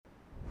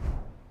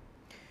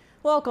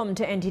Welcome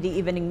to NTD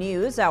Evening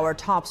News. Our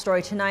top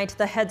story tonight,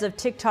 the heads of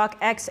TikTok,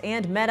 X,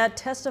 and Meta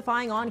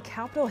testifying on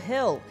Capitol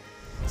Hill.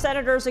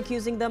 Senators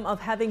accusing them of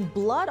having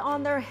blood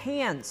on their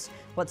hands.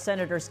 What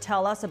senators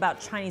tell us about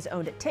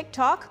Chinese-owned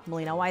TikTok.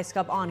 Melina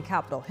Weisskopf on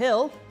Capitol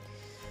Hill.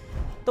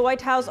 The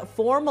White House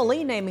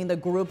formally naming the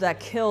group that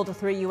killed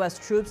 3 U.S.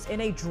 troops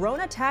in a drone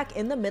attack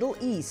in the Middle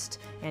East.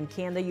 And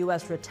can the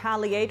U.S.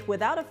 retaliate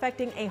without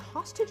affecting a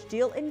hostage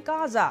deal in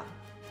Gaza?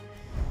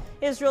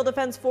 Israel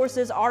Defense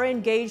Forces are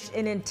engaged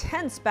in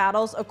intense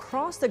battles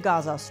across the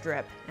Gaza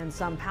Strip, and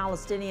some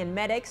Palestinian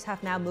medics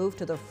have now moved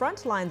to the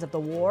front lines of the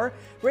war,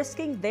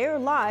 risking their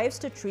lives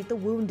to treat the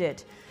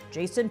wounded.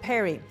 Jason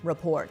Perry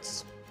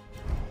reports.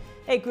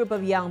 A group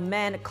of young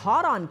men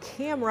caught on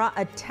camera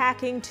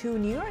attacking 2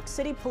 New York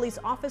City police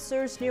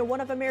officers near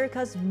one of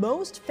America's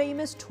most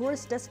famous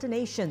tourist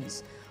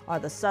destinations. Are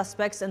the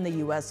suspects in the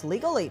U.S.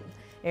 legally?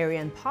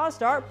 Arian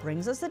Pazdar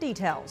brings us the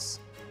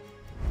details.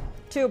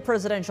 2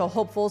 presidential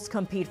hopefuls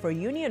compete for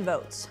union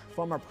votes.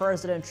 Former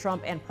President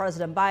Trump and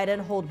President Biden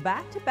hold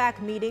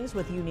back-to-back meetings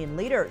with union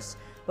leaders,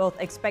 both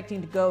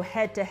expecting to go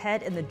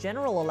head-to-head in the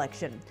general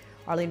election.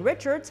 Arlene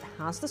Richards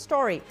has the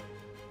story.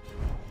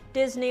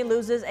 Disney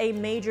loses a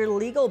major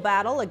legal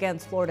battle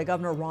against Florida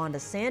Governor Ron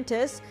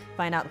DeSantis.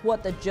 Find out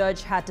what the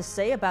judge had to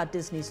say about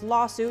Disney's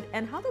lawsuit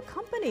and how the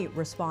company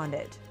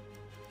responded.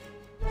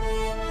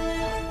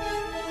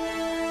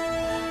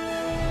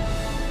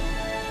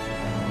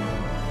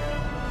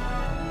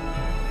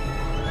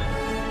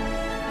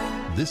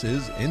 This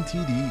is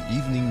NTD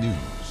Evening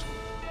News.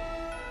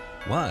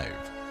 Live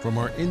from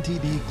our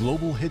NTD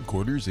Global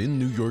Headquarters in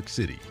New York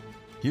City,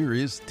 here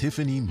is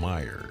Tiffany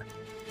Meyer.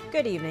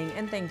 Good evening,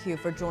 and thank you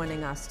for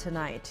joining us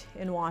tonight.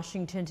 In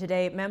Washington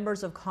today,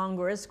 members of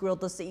Congress grilled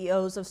the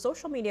CEOs of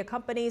social media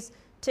companies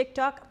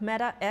TikTok,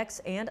 Meta,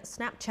 X, and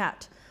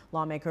Snapchat.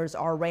 Lawmakers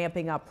are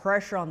ramping up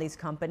pressure on these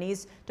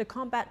companies to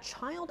combat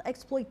child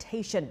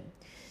exploitation.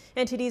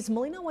 NTD's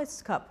Melina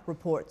Weisskopf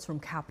reports from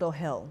Capitol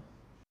Hill.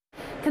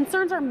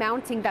 Concerns are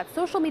mounting that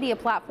social media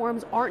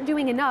platforms aren't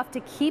doing enough to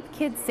keep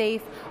kids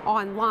safe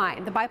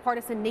online. The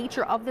bipartisan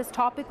nature of this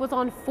topic was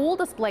on full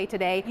display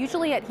today.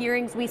 Usually at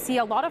hearings, we see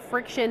a lot of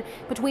friction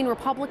between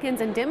Republicans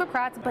and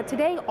Democrats, but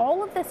today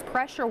all of this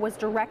pressure was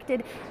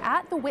directed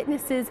at the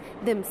witnesses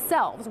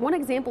themselves. One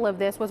example of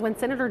this was when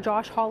Senator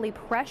Josh Hawley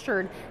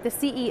pressured the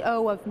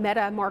CEO of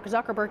Meta, Mark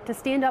Zuckerberg, to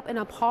stand up and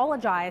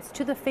apologize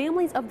to the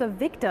families of the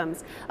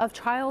victims of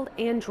child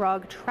and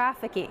drug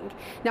trafficking.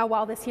 Now,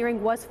 while this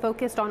hearing was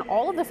focused on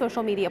all of the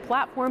social media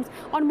platforms,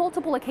 on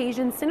multiple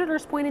occasions,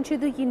 senators pointed to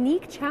the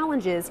unique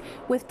challenges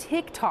with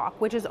TikTok,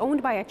 which is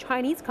owned by a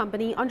Chinese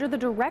company under the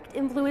direct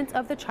influence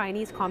of the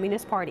Chinese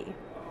Communist Party.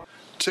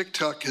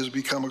 TikTok has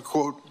become a,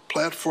 quote,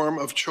 platform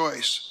of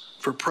choice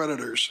for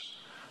predators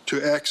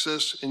to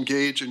access,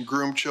 engage, and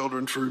groom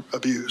children for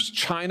abuse.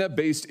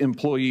 China-based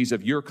employees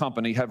of your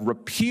company have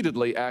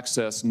repeatedly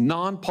accessed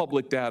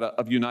non-public data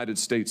of United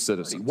States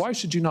citizens. Why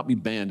should you not be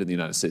banned in the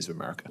United States of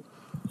America?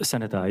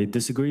 Senator, I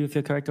disagree with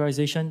your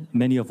characterization.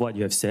 Many of what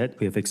you have said,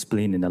 we have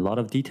explained in a lot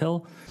of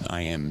detail.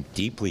 I am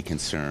deeply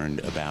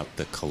concerned about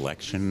the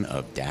collection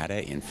of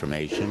data,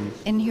 information.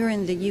 And here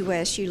in the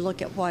U.S., you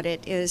look at what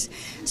it is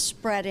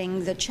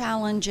spreading, the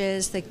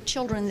challenges, the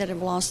children that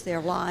have lost their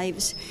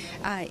lives.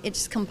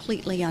 It's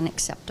completely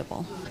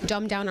unacceptable.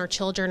 Dumb down our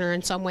children or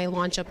in some way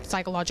launch a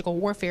psychological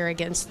warfare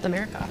against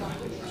America.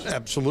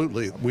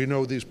 Absolutely. We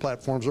know these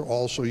platforms are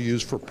also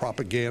used for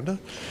propaganda.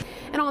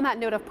 And on that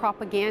note of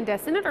propaganda,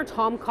 Senator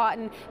Tom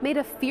Cotton made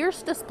a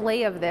fierce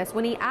display of this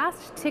when he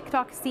asked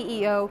TikTok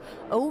CEO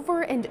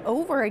over and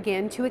over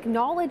again to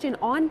acknowledge an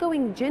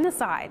ongoing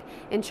genocide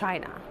in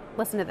China.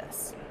 Listen to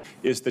this.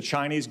 Is the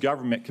Chinese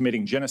government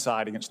committing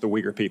genocide against the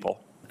Uyghur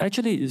people?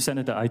 Actually,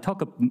 Senator, I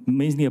talk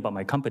mainly about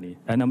my company,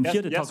 and I'm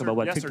here to talk about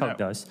what TikTok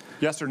does.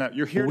 Yes or no?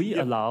 You're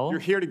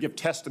here to give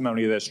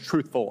testimony that's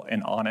truthful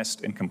and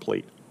honest and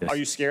complete. Yes. Are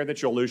you scared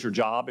that you'll lose your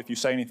job if you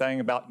say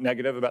anything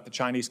negative about the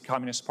Chinese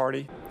Communist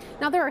Party?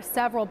 Now, there are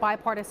several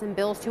bipartisan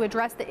bills to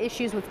address the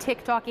issues with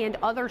TikTok and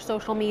other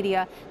social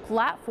media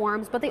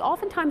platforms, but they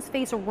oftentimes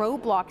face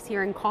roadblocks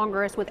here in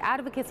Congress, with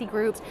advocacy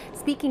groups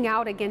speaking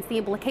out against the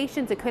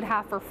implications it could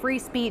have for free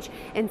speech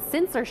and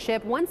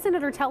censorship. One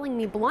senator telling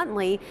me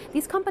bluntly,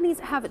 these companies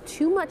have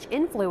too much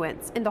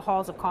influence in the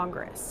halls of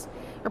Congress.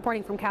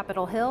 Reporting from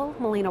Capitol Hill,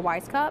 Melina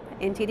Weisskopf,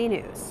 NTD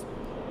News.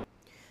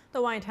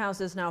 The White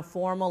House is now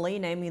formally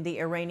naming the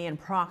Iranian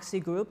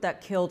Proxy group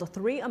that killed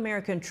 3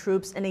 American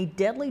troops in a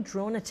deadly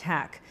drone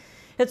attack.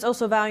 It's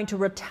also vowing to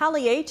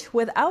retaliate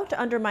without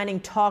undermining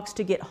talks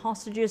to get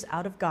hostages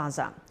out of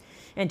Gaza.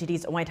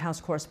 NTD's White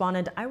House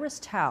correspondent Iris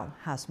Tao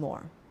has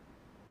more.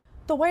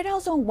 The White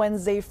House on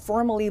Wednesday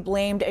formally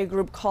blamed a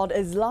group called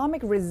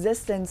Islamic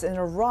Resistance in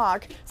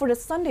Iraq for the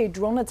Sunday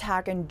drone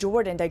attack in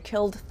Jordan that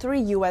killed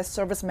 3 U.S.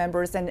 service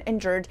members and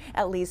injured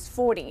at least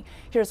 40.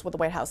 Here's what the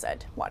White House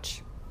said.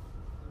 Watch.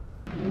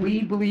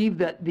 We believe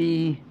that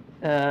the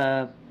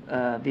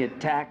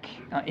attack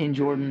in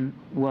Jordan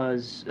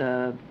was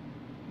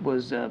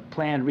was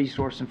planned,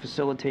 resourced, and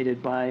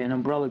facilitated by an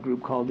umbrella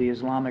group called the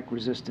Islamic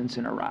Resistance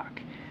in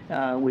Iraq,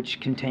 which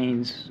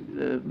contains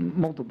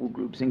multiple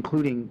groups,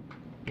 including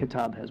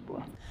Kataib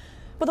Hezbollah.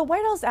 But the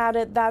White House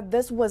added that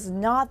this was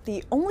not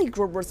the only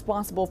group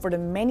responsible for the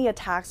many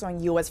attacks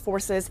on U.S.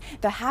 forces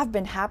that have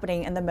been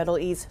happening in the Middle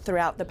East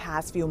throughout the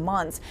past few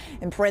months.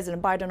 And President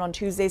Biden on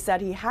Tuesday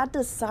said he had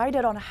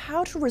decided on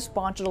how to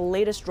respond to the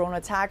latest drone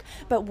attack,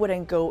 but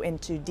wouldn't go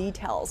into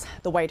details.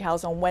 The White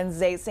House on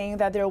Wednesday saying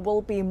that there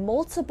will be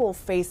multiple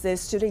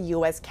phases to the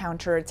U.S.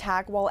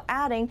 counterattack, while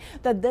adding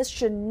that this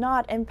should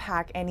not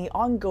impact any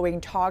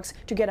ongoing talks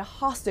to get a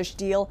hostage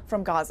deal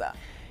from Gaza.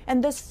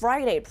 And this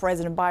Friday,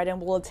 President Biden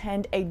will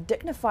attend a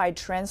dignified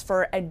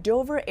transfer at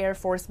Dover Air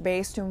Force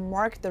Base to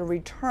mark the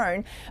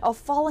return of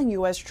fallen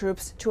U.S.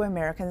 troops to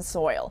American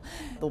soil.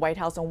 The White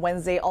House on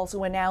Wednesday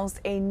also announced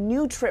a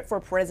new trip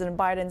for President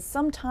Biden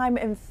sometime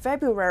in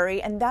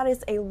February, and that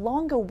is a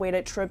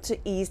long-awaited trip to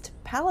East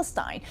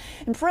Palestine.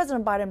 And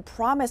President Biden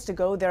promised to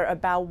go there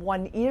about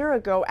 1 year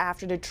ago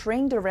after the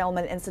train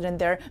derailment incident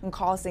there and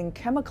causing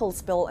chemical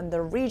spill in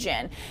the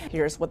region.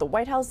 Here's what the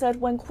White House said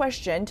when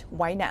questioned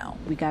why now.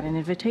 We got an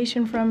invitation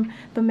from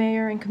the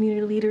mayor and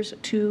community leaders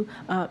to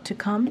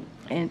come,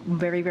 and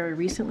very, very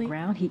recently.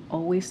 He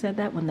always said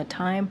that when the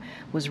time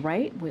was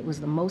right, it was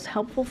the most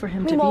helpful for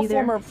him to be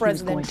there. Former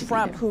President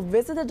Trump, who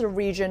visited the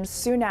region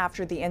soon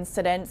after the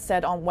incident,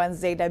 said on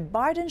Wednesday that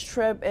Biden's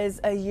trip is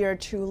a year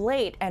too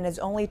late and is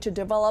only to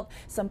develop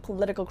some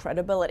political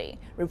credibility.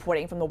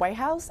 Reporting from the White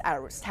House,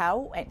 Iris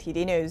Tao,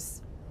 NTD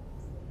News.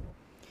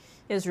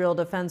 Israel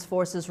Defense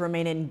Forces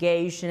remain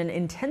engaged in an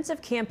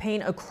intensive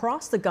campaign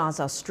across the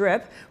Gaza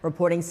Strip,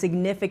 reporting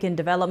significant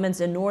developments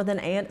in northern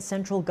and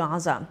central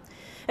Gaza.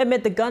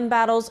 Amid the gun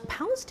battles,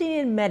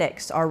 Palestinian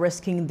medics are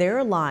risking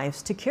their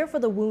lives to care for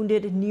the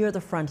wounded near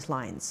the front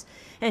lines.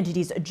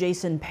 NTD's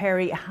Jason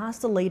Perry has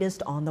the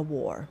latest on the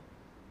war.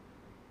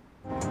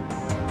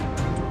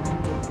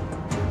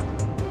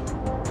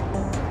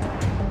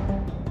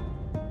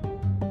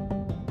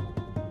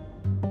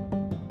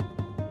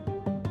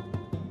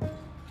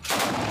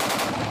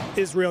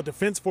 Israel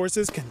Defense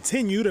Forces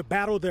continue to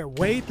battle their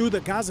way through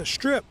the Gaza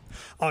Strip.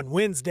 On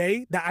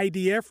Wednesday, the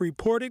IDF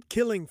reported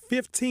killing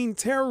 15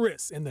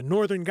 terrorists in the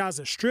northern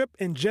Gaza Strip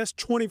in just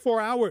 24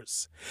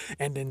 hours.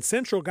 And in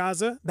central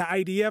Gaza, the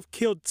IDF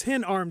killed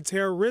 10 armed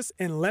terrorists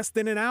in less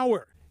than an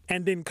hour.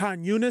 And in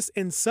Khan Yunis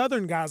in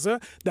southern Gaza,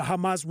 the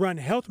Hamas-run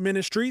health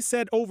ministry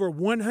said over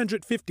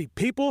 150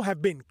 people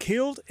have been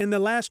killed in the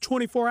last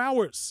 24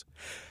 hours.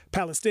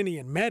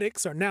 Palestinian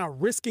medics are now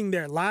risking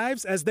their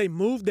lives as they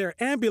move their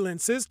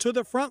ambulances to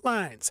the front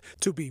lines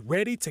to be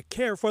ready to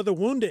care for the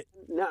wounded.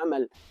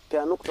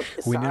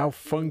 We now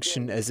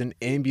function as an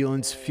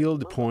ambulance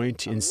field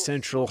point in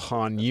central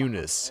Khan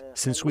Yunis.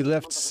 Since we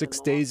left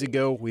 6 days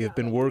ago, we have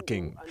been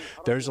working.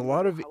 There's a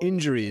lot of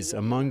injuries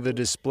among the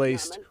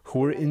displaced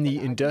who are in the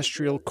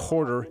industrial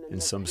quarter in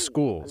some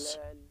schools.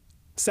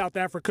 South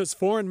Africa's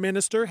foreign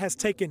minister has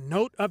taken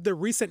note of the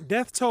recent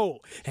death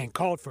toll and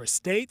called for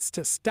states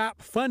to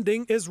stop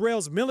funding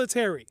Israel's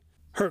military.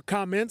 Her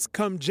comments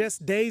come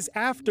just days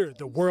after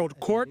the World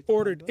Court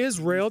ordered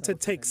Israel to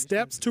take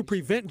steps to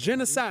prevent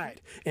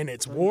genocide in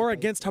its war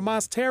against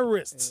Hamas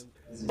terrorists.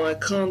 I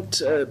can't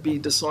be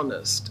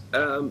dishonest.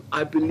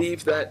 I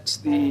believe that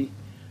the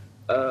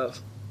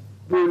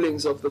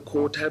rulings of the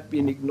court have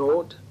been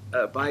ignored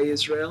by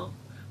Israel.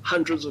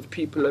 Hundreds of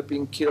people have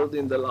been killed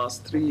in the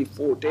last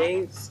 3-4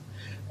 days,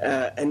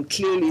 and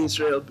clearly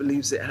Israel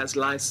believes it has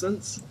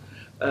license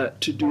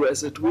to do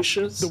as it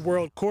wishes. The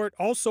World Court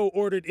also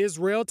ordered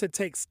Israel to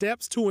take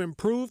steps to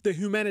improve the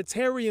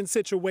humanitarian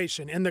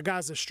situation in the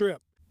Gaza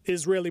Strip.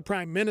 Israeli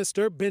Prime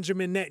Minister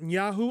Benjamin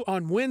Netanyahu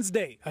on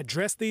Wednesday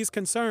addressed these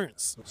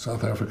concerns.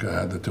 South Africa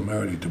had the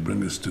temerity to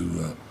bring this to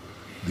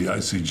the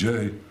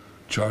ICJ,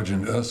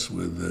 charging us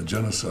with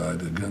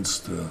genocide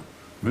against,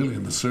 really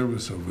in the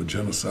service of a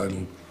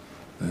genocidal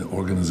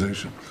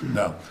organization.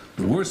 Now,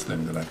 the worst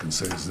thing that I can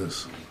say is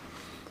this,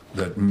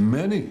 that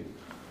many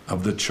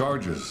of the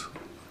charges,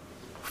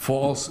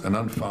 false and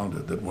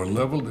unfounded, that were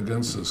leveled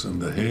against us in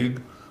The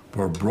Hague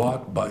were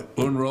brought by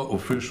UNRWA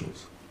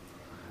officials.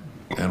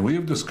 And we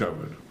have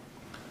discovered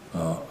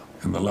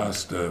in the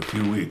last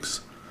few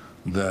weeks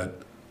that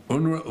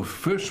UNRWA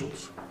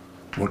officials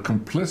were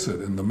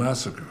complicit in the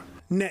massacre.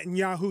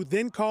 Netanyahu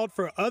then called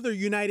for other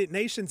United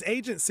Nations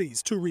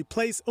agencies to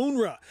replace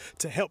UNRWA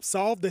to help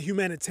solve the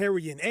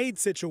humanitarian aid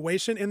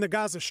situation in the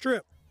Gaza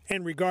Strip.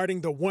 And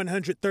regarding the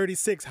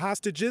 136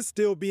 hostages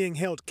still being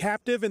held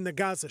captive in the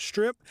Gaza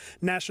Strip,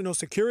 National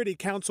Security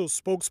Council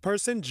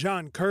spokesperson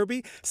John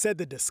Kirby said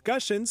the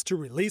discussions to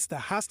release the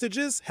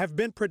hostages have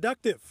been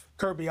productive.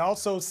 Kirby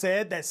also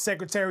said that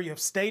Secretary of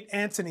State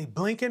Antony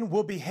Blinken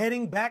will be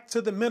heading back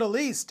to the Middle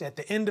East at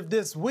the end of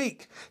this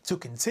week to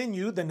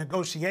continue the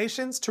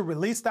negotiations to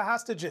release the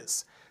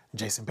hostages.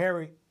 Jason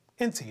Perry,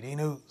 NTD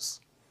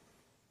News.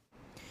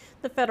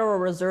 The Federal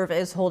Reserve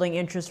is holding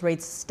interest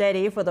rates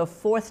steady for the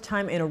fourth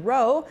time in a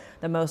row.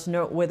 The most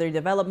noteworthy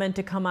development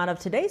to come out of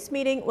today's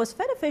meeting was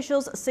Fed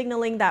officials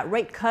signaling that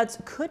rate cuts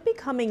could be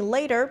coming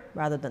later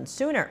rather than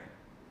sooner.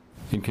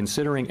 In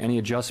considering any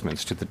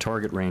adjustments to the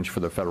target range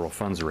for the federal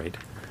funds rate,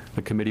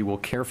 the committee will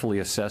carefully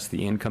assess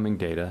the incoming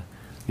data,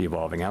 the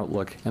evolving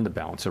outlook, and the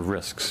balance of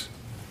risks.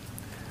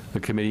 The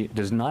committee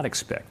does not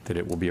expect that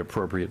it will be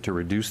appropriate to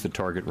reduce the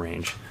target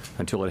range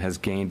until it has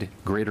gained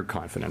greater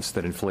confidence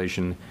that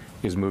inflation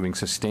is moving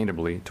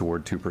sustainably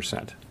toward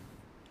 2%.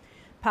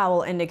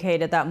 Powell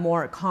indicated that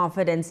more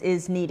confidence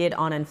is needed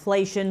on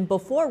inflation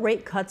before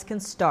rate cuts can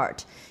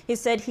start. He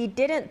said he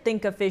didn't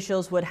think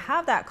officials would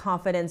have that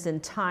confidence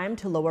in time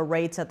to lower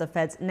rates at the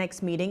Fed's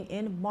next meeting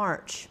in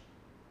March.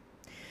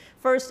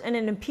 First, in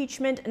an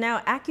impeachment,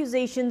 now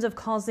accusations of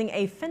causing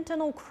a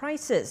fentanyl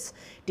crisis.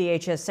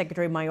 DHS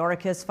Secretary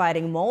Mayorkas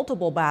fighting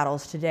multiple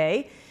battles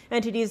today.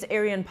 NTD's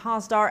Iranian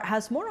Pasdar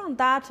has more on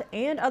that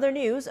and other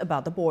news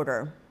about the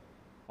border.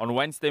 On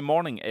Wednesday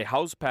morning, a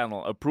House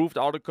panel approved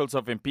articles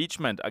of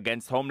impeachment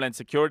against Homeland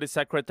Security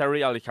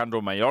Secretary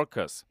Alejandro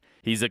Mayorkas.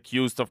 He's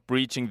accused of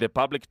breaching the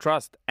public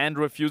trust and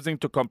refusing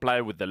to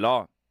comply with the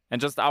law. And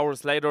just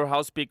hours later,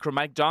 House Speaker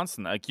Mike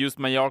Johnson accused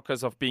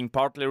Mayorkas of being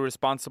partly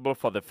responsible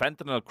for the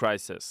fentanyl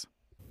crisis.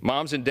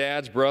 Moms and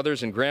dads,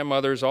 brothers and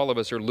grandmothers, all of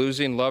us are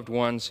losing loved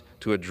ones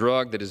to a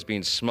drug that is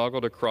being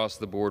smuggled across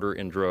the border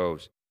in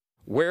droves.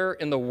 Where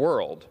in the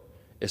world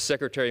is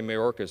Secretary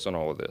Mayorkas on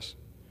all of this?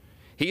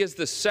 He is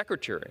the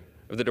Secretary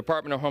of the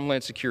Department of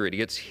Homeland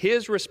Security. It's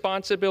his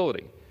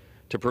responsibility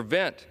to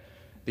prevent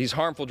these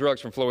harmful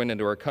drugs from flowing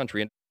into our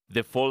country.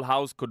 The full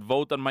House could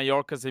vote on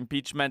Mayorkas'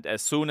 impeachment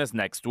as soon as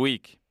next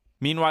week.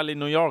 Meanwhile, in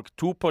New York,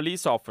 2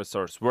 police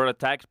officers were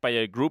attacked by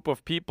a group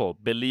of people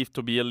believed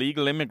to be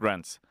illegal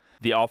immigrants.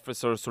 The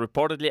officers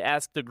reportedly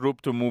asked the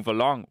group to move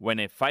along when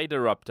a fight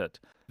erupted.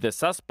 The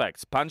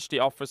suspects punched the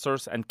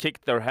officers and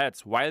kicked their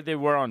heads while they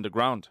were on the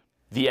ground.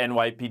 The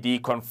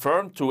NYPD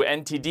confirmed to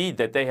NTD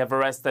that they have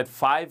arrested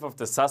 5 of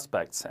the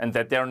suspects and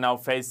that they are now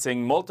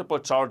facing multiple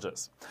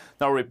charges.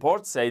 Now,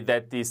 reports say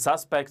that the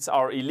suspects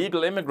are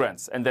illegal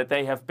immigrants and that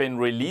they have been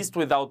released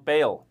without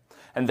bail,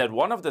 and that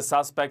one of the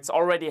suspects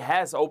already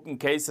has open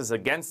cases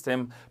against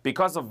him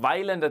because of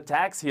violent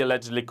attacks he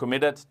allegedly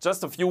committed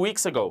just a few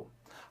weeks ago.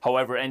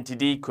 However,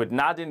 NTD could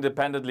not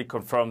independently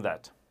confirm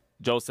that.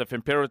 Joseph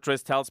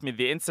Imperatrice tells me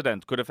the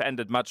incident could have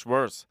ended much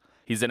worse.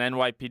 He's an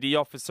NYPD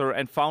officer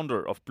and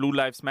founder of Blue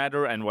Lives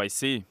Matter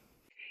NYC.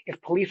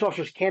 If police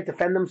officers can't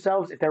defend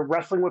themselves, if they're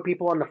wrestling with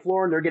people on the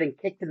floor and they're getting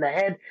kicked in the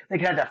head, they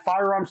can have their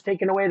firearms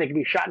taken away, they can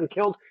be shot and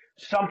killed.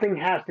 Something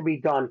has to be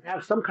done.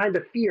 Have some kind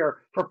of fear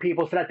for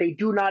people so that they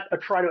do not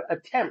try to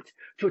attempt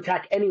to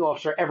attack any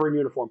officer ever in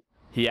uniform.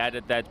 He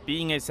added that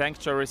being a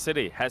sanctuary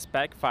city has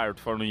backfired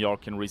for New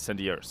York in recent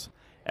years.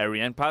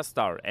 Iranian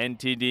Pasdar,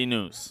 NTD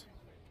News.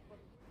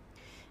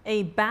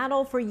 A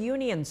battle for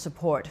union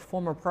support.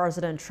 Former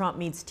President Trump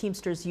meets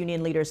Teamsters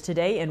union leaders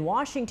today in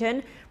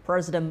Washington.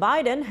 President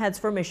Biden heads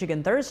for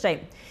Michigan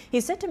Thursday.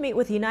 He's set to meet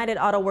with United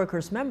Auto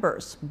Workers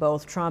members.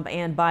 Both Trump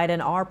and Biden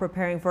are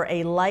preparing for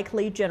a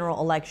likely general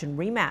election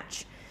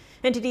rematch.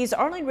 NTD's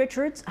Arlene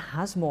Richards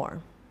has more.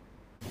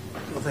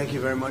 Well, thank you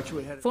very much.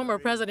 Former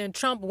President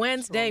Trump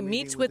Wednesday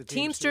meets with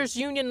Teamsters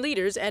union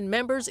leaders and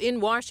members in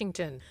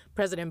Washington.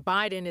 President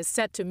Biden is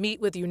set to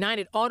meet with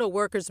United Auto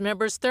Workers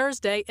members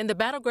Thursday in the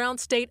battleground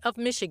state of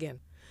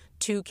Michigan.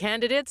 2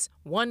 candidates,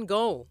 1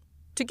 goal: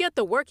 to get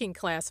the working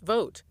class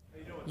vote.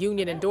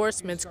 Union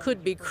endorsements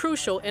could be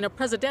crucial in a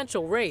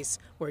presidential race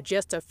where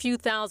just a few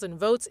thousand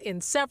votes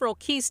in several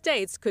key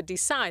states could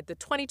decide the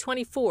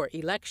 2024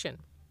 election.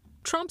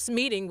 Trump's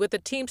meeting with the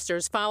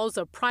Teamsters follows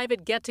a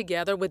private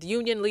get-together with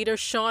union leader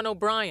Sean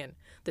O'Brien.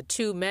 The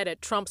 2 met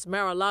at Trump's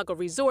Mar-a-Lago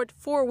resort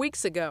 4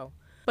 weeks ago.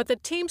 But the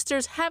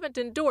Teamsters haven't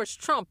endorsed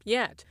Trump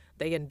yet.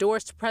 They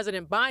endorsed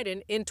President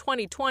Biden in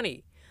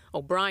 2020.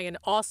 O'Brien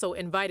also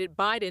invited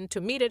Biden to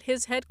meet at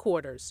his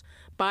headquarters.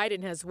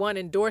 Biden has won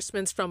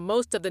endorsements from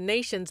most of the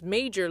nation's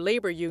major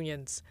labor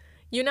unions.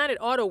 United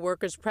Auto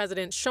Workers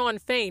President Shawn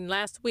Fain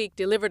last week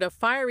delivered a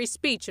fiery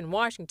speech in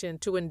Washington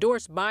to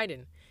endorse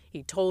Biden.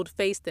 He told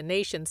Face the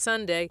Nation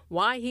Sunday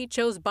why he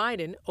chose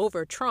Biden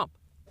over Trump.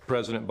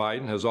 President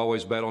Biden has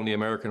always bet on the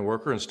American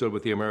worker and stood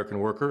with the American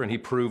worker, and he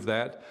proved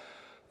that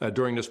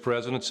during this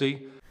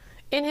presidency.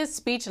 In his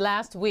speech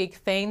last week,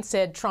 Fain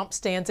said Trump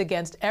stands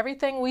against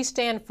everything we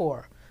stand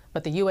for.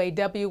 But the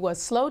UAW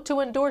was slow to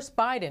endorse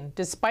Biden,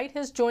 despite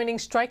his joining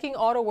striking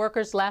auto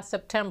workers last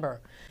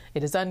September.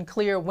 It is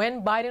unclear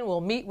when Biden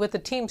will meet with the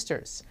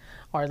Teamsters.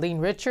 Arlene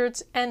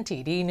Richards,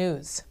 NTD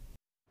News.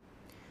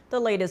 The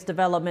latest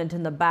development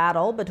in the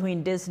battle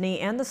between Disney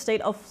and the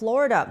state of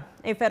Florida.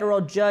 A federal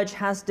judge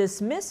has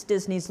dismissed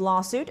Disney's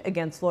lawsuit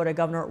against Florida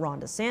Governor Ron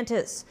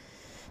DeSantis.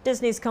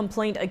 Disney's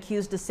complaint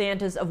accused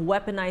DeSantis of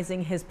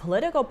weaponizing his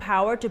political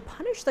power to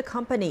punish the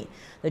company.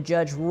 The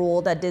judge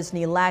ruled that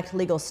Disney lacked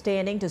legal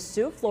standing to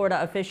sue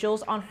Florida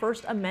officials on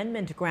First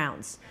Amendment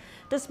grounds.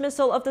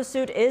 Dismissal of the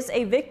suit is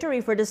a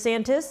victory for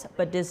DeSantis,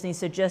 but Disney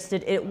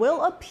suggested it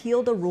will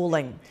appeal the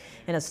ruling.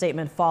 In a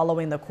statement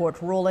following the court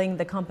ruling,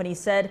 the company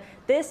said,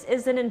 "This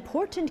is an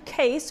important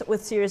case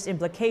with serious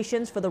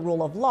implications for the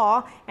rule of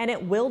law, and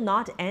it will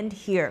not end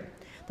here."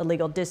 The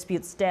legal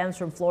dispute stems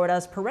from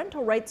Florida's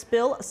parental rights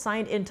bill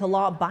signed into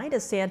law by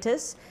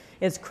DeSantis.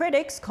 Its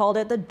critics called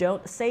it the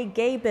Don't Say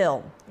Gay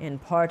bill. In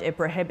part, it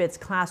prohibits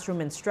classroom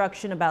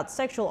instruction about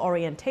sexual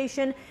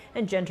orientation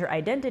and gender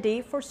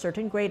identity for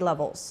certain grade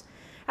levels.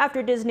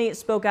 After Disney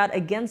spoke out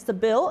against the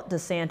bill,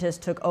 DeSantis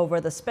took over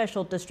the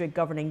special district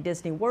governing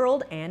Disney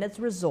World and its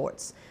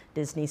resorts.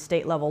 Disney's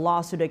state-level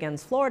lawsuit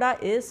against Florida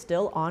is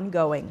still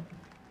ongoing.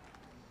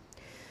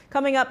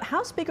 Coming up,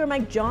 House Speaker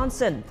Mike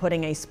Johnson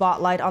putting a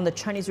spotlight on the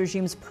Chinese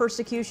regime's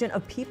persecution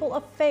of people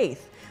of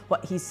faith,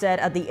 what he said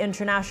at the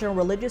International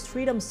Religious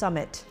Freedom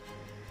Summit.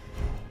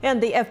 And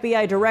the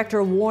FBI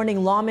director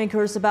warning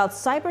lawmakers about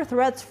cyber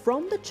threats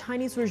from the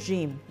Chinese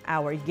regime.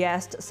 Our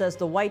guest says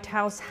the White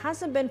House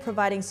hasn't been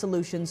providing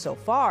solutions so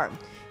far.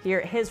 Hear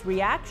his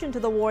reaction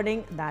to the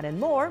warning, that and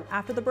more,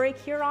 after the break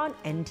here on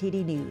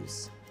NTD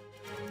News.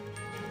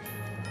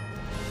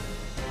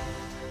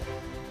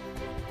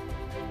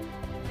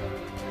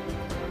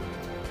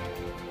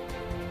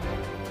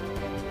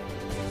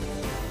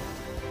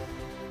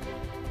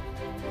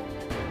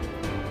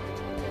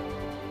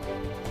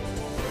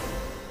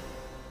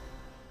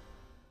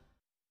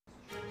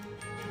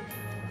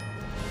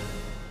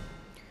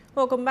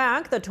 Welcome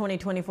back. The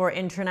 2024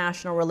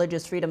 International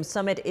Religious Freedom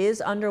Summit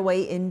is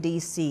underway in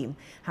D.C.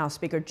 House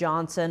Speaker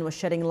Johnson was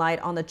shedding light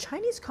on the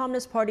Chinese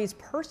Communist Party's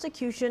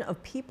persecution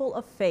of people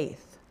of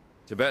faith.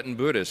 Tibetan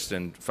Buddhists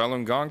and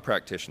Falun Gong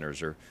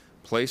practitioners are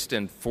placed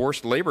in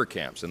forced labor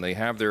camps, and they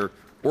have their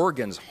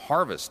organs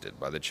harvested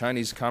by the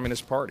Chinese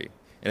Communist Party.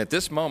 And at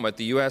this moment,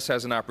 the U.S.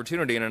 has an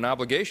opportunity and an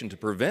obligation to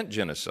prevent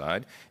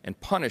genocide and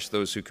punish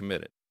those who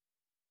commit it.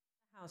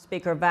 House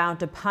Speaker vowed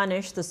to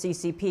punish the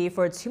CCP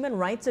for its human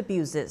rights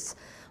abuses.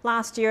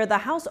 Last year, the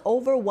House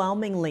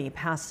overwhelmingly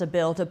passed a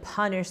bill to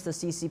punish the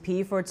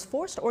CCP for its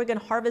forced organ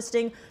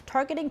harvesting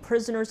targeting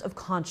prisoners of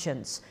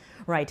conscience.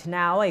 Right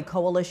now, a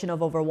coalition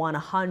of over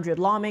 100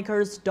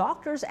 lawmakers,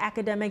 doctors,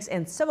 academics,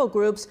 and civil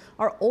groups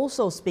are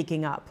also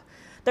speaking up.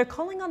 They're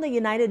calling on the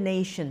United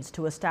Nations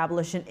to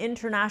establish an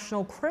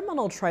international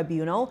criminal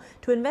tribunal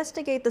to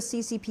investigate the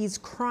CCP's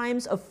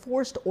crimes of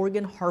forced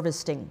organ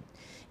harvesting.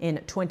 In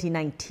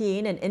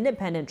 2019, an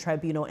independent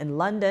tribunal in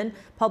London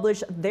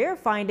published their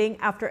finding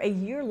after a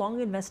year-long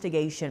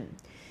investigation.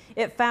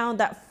 It found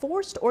that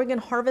forced organ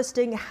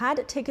harvesting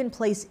had taken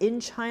place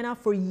in China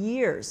for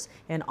years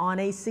and on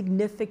a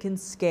significant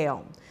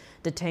scale.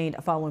 Detained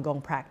Falun Gong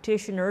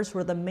practitioners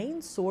were the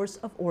main source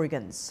of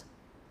organs.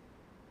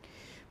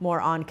 More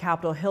on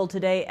Capitol Hill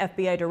today,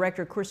 FBI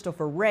Director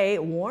Christopher Wray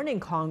warning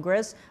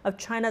Congress of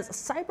China's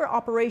cyber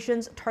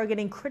operations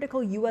targeting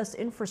critical U.S.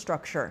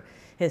 infrastructure.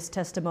 His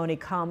testimony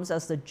comes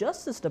as the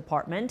Justice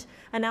Department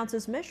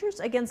announces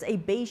measures against a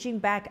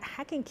Beijing-backed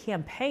hacking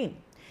campaign.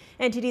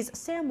 NTD's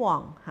Sam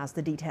Wang has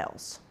the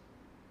details.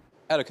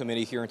 At a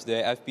committee hearing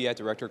today, FBI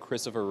Director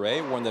Christopher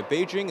Wray warned that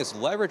Beijing is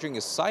leveraging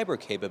its cyber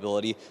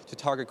capability to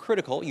target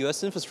critical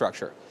U.S.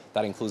 infrastructure.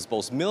 That includes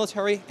both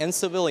military and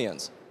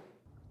civilians.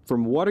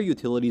 From water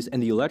utilities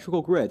and the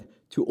electrical grid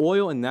to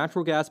oil and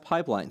natural gas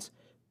pipelines,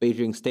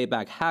 Beijing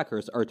state-backed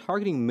hackers are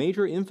targeting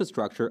major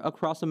infrastructure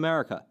across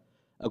America.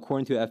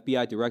 According to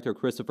FBI Director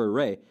Christopher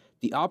Wray,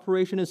 the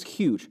operation is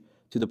huge,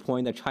 to the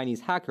point that Chinese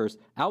hackers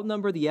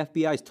outnumber the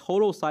FBI's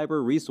total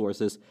cyber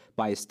resources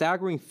by a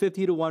staggering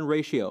 50-to-1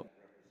 ratio.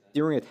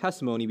 During a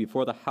testimony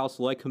before the House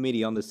Select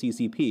Committee on the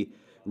CCP,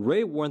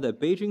 Wray warned that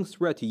Beijing's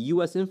threat to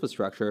U.S.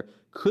 infrastructure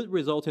could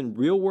result in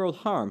real-world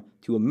harm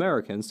to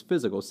Americans'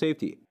 physical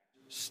safety.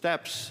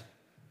 Steps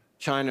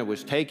China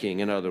was taking,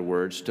 in other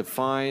words, to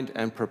find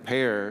and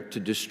prepare to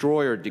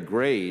destroy or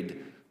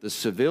degrade the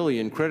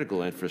civilian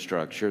critical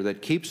infrastructure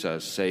that keeps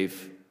us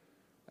safe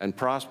and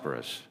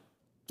prosperous.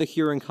 The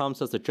hearing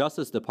comes as the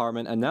Justice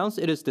Department announced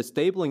it is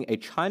disabling a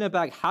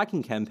China-backed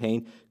hacking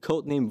campaign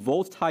codenamed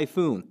Volt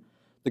Typhoon.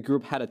 The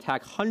group had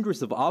attacked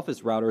hundreds of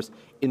office routers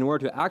in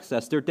order to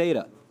access their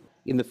data.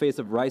 In the face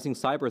of rising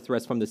cyber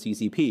threats from the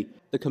CCP,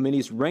 the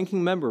committee's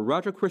ranking member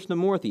Raja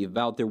Krishnamurthy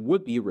vowed there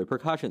would be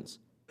repercussions.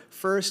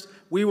 First,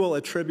 we will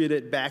attribute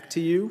it back to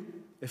you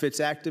if it's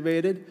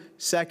activated.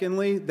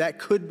 Secondly, that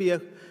could be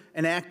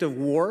an act of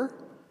war.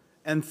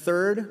 And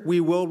third,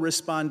 we will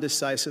respond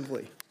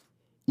decisively.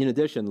 In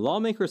addition,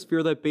 lawmakers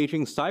fear that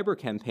Beijing's cyber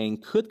campaign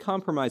could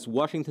compromise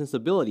Washington's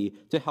ability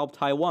to help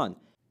Taiwan,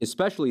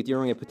 especially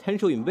during a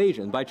potential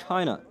invasion by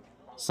China.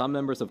 Some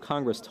members of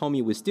Congress told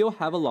me we still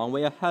have a long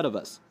way ahead of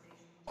us.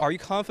 Are you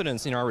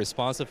confident in our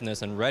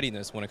responsiveness and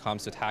readiness when it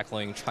comes to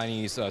tackling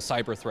Chinese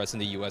cyber threats in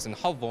the U.S., and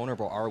how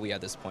vulnerable are we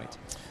at this point?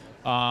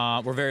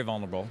 We're very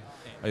vulnerable.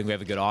 I think we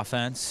have a good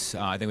offense.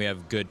 I think we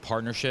have good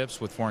partnerships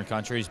with foreign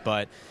countries,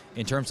 but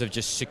in terms of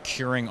just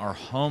securing our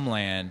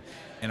homeland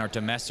and our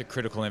domestic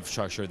critical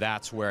infrastructure,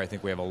 that's where I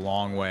think we have a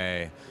long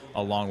way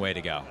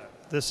to go.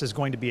 this is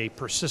going to be a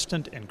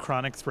persistent and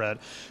chronic threat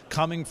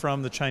coming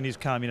from the Chinese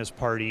Communist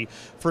Party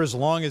for as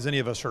long as any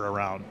of us are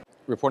around.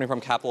 Reporting from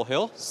Capitol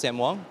Hill, Sam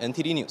Wong,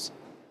 NTD News.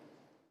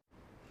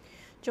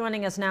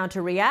 Joining us now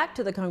to react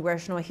to the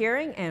congressional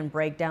hearing and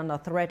break down the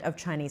threat of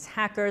Chinese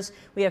hackers,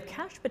 we have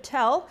Kash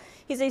Patel.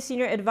 He's a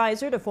senior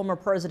advisor to former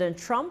President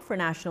Trump for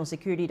National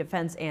Security,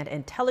 Defense, and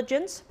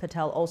Intelligence.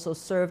 Patel also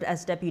served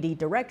as Deputy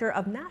Director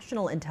of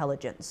National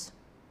Intelligence.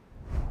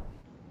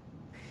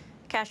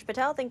 Kash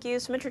Patel, thank you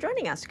so much for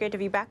joining us. Great to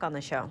be back on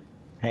the show.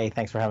 Hey,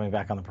 thanks for having me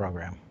back on the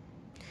program.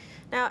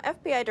 Now,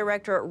 FBI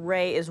Director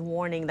Wray is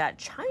warning that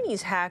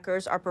Chinese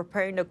hackers are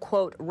preparing to,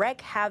 quote, wreak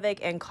havoc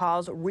and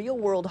cause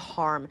real-world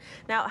harm.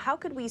 Now, how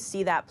could we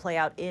see that play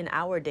out in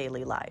our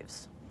daily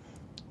lives?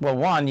 Well,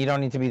 one, you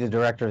don't need to be the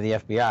director of the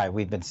FBI.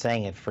 We've been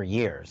saying it for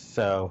years.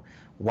 So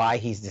why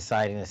he's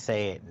deciding to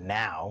say it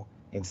now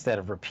instead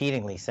of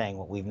repeatedly saying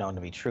what we've known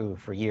to be true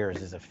for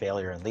years is a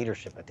failure in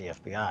leadership at the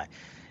FBI.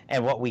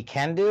 And what we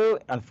can do,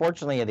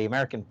 unfortunately, the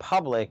American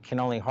public can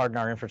only harden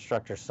our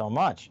infrastructure so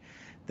much.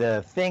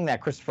 The thing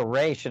that Christopher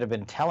Wray should have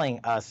been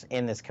telling us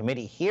in this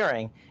committee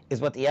hearing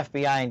is what the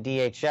FBI and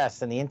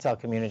DHS and the intel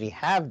community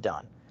have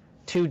done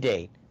to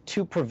date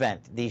to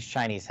prevent these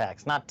Chinese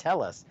hacks, not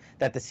tell us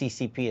that the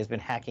CCP has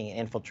been hacking and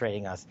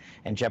infiltrating us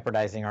and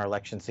jeopardizing our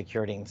election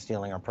security and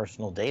stealing our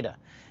personal data.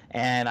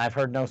 And I've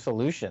heard no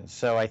solutions.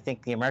 So I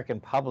think the American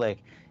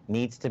public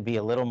needs to be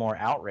a little more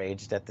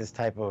outraged at this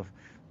type of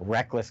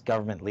reckless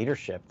government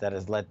leadership that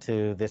has led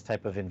to this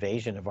type of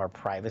invasion of our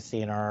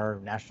privacy and our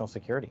national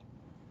security.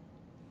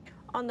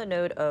 On the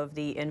note of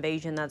the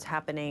invasion that's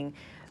happening,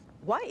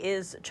 why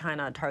is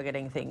China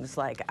targeting things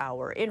like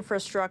our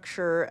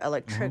infrastructure,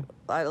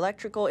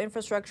 electrical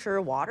infrastructure,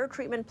 water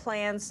treatment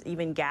plants,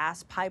 even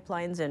gas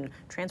pipelines and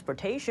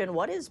transportation?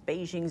 What is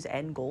Beijing's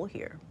end goal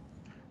here?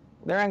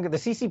 The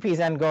CCP's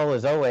end goal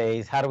is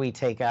always, how do we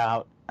take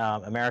out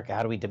America?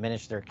 How do we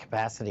diminish their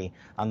capacity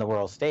on the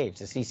world stage?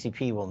 The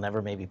CCP will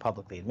never maybe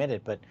publicly admit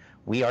it, but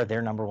we are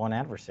their #1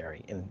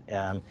 adversary.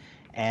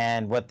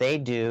 And what they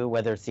do,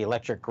 whether it's the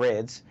electric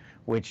grids,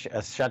 which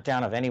a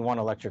shutdown of any one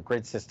electric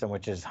grid system,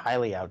 which is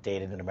highly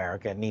outdated in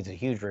America and needs a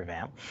huge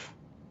revamp,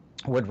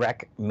 would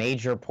wreck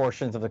major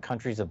portions of the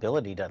country's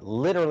ability to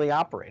literally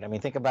operate. I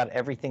mean, think about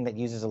everything that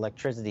uses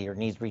electricity or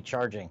needs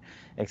recharging,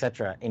 et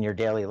cetera, in your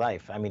daily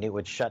life. I mean, it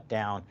would shut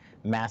down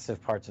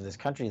massive parts of this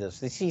country. The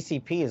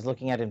CCP is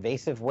looking at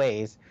invasive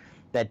ways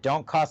that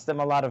don't cost them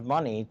a lot of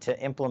money to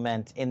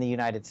implement in the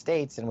United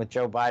States. And with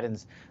Joe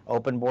Biden's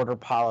open border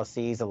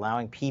policies,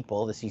 allowing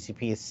people, the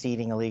CCP is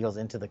seeding illegals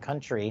into the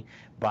country,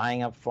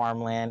 buying up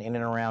farmland in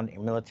and around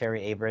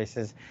military aid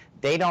bases.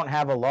 They don't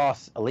have a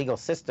legal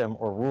system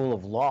or rule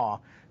of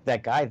law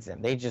that guides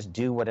them. They just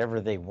do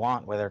whatever they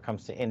want, whether it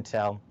comes to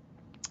intel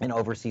and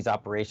overseas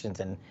operations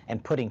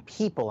and putting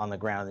people on the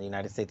ground in the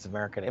United States of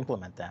America to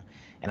implement them.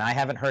 And I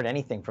haven't heard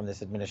anything from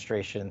this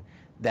administration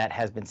that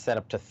has been set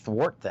up to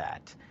thwart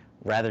that.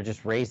 Rather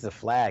just raise the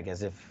flag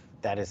as if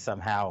that is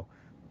somehow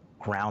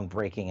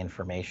groundbreaking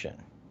information.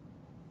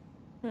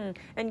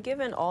 And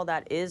given all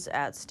that is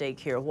at stake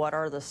here, what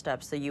are the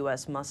steps the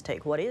U.S. must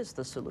take? What is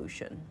the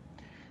solution?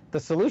 The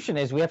solution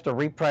is we have to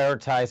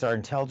reprioritize our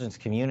intelligence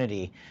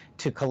community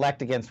to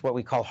collect against what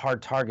we call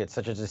hard targets,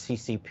 such as the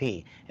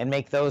CCP, and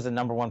make those a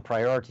 #1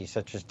 priority,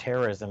 such as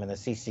terrorism and the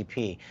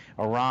CCP,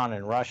 Iran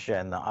and Russia,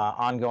 and the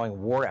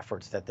ongoing war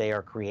efforts that they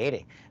are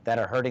creating that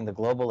are hurting the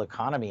global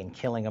economy and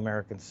killing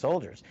American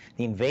soldiers.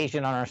 The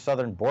invasion on our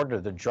southern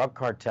border, the drug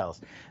cartels,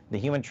 the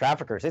human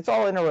traffickers, it's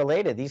all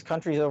interrelated. These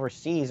countries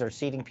overseas are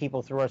seeding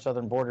people through our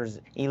southern borders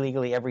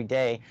illegally every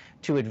day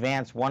to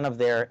advance one of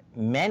their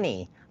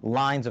many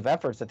lines of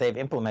efforts that they've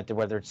implemented,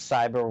 whether it's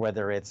cyber,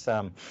 whether it's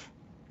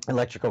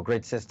electrical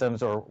grid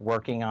systems, or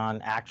working on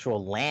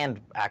actual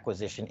land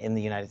acquisition in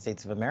the United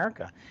States of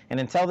America. And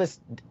until this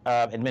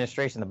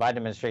administration, the Biden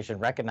administration,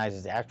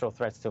 recognizes the actual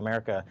threats to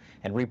America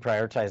and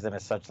reprioritize them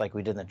as such, like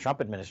we did in the Trump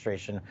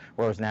administration,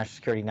 where it was national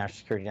security, national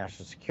security,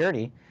 national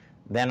security,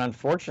 then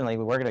unfortunately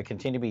we're going to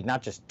continue to be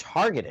not just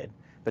targeted,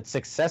 but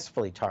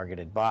successfully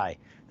targeted by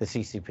the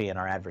CCP and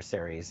our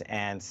adversaries.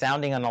 And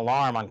sounding an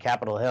alarm on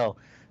Capitol Hill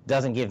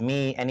doesn't give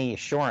me any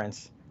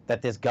assurance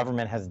that this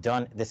government has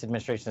done, this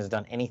administration has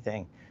done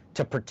anything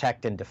to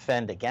protect and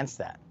defend against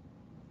that.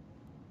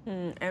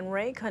 And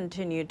Wray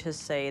continued to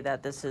say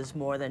that this is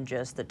more than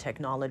just the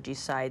technology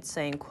side,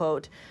 saying,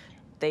 quote,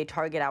 they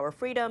target our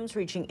freedoms,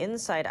 reaching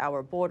inside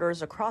our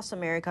borders across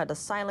America to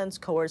silence,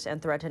 coerce,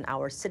 and threaten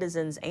our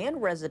citizens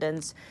and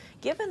residents.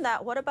 Given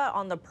that, what about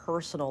on the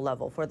personal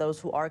level? For those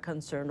who are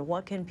concerned,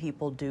 what can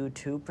people do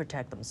to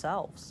protect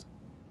themselves?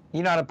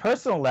 You know, on a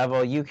personal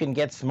level, you can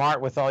get smart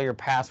with all your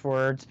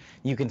passwords.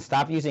 You can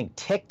stop using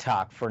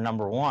TikTok for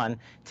number one.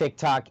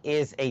 TikTok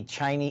is a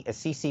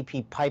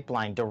CCP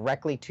pipeline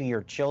directly to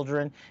your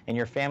children and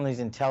your family's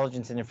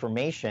intelligence and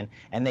information.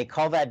 And they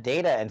call that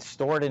data and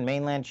store it in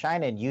mainland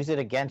China and use it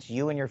against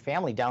you and your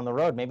family down the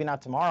road. Maybe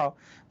not tomorrow,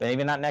 but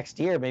maybe not next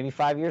year, maybe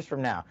 5 years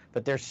from now.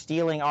 But they're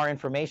stealing our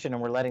information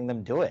and we're letting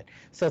them do it.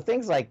 So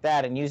things like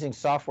that, and using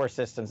software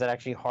systems that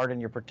actually harden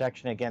your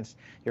protection against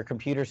your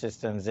computer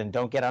systems and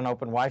don't get on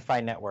open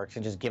Wi-Fi networks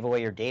and just give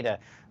away your data.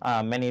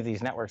 Many of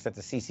these networks that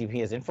the CCP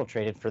has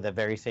infiltrated for the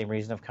very same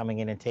reason of coming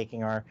in and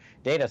taking our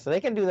data. So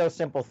they can do those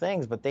simple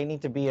things, but they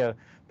need to be a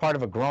part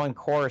of a growing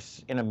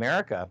course in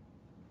America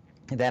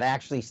that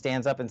actually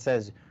stands up and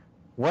says,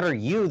 what are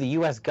you, the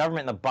U.S.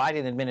 government and the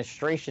Biden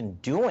administration,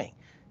 doing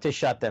to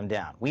shut them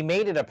down? We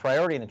made it a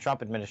priority in the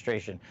Trump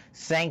administration.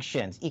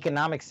 Sanctions,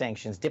 economic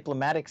sanctions,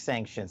 diplomatic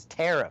sanctions,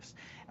 tariffs,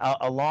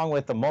 along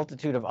with a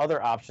multitude of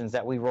other options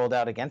that we rolled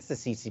out against the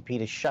CCP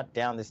to shut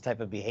down this type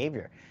of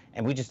behavior.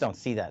 And we just don't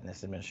see that in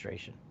this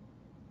administration.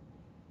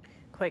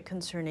 Quite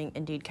concerning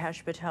indeed.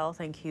 Kash Patel,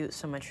 thank you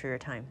so much for your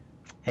time.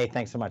 Hey,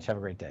 thanks so much. Have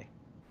a great day.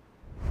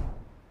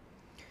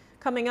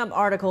 Coming up,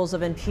 articles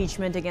of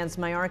impeachment against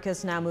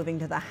Mayorkas now moving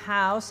to the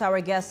House.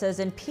 Our guest says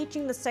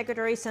impeaching the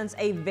secretary sends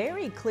a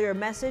very clear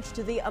message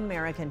to the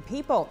American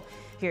people.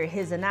 Hear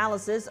his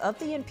analysis of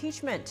the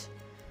impeachment.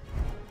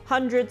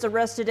 Hundreds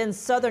arrested in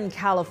Southern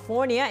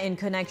California in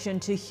connection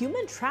to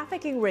human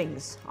trafficking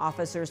rings.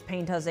 Officers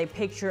paint us a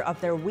picture of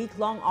their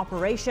week-long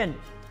operation.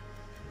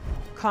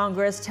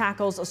 Congress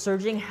tackles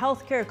surging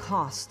healthcare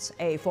costs.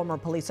 A former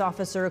police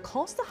officer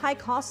calls the high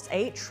costs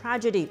a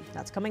tragedy.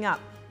 That's coming up.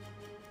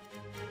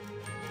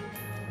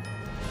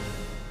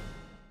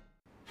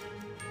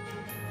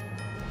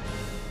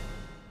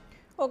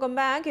 Welcome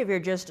back. If you're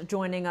just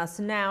joining us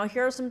now,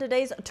 here are some of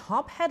today's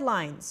top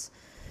headlines.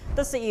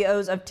 The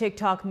CEOs of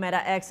TikTok,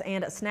 Meta, X,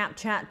 and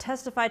Snapchat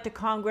testified to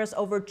Congress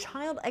over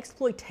child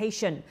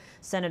exploitation.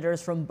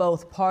 Senators from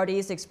both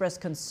parties expressed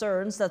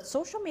concerns that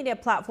social media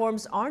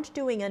platforms aren't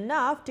doing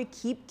enough to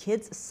keep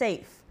kids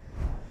safe.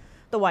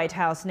 The White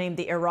House named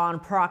the Iran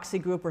Proxy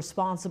group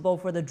responsible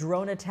for the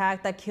drone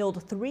attack that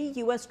killed 3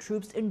 U.S.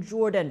 troops in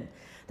Jordan.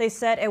 They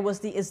said it was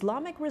the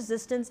Islamic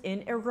resistance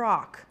in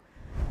Iraq.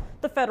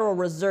 The Federal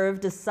Reserve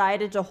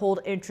decided to hold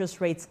interest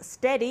rates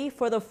steady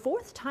for the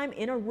 4th time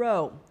in a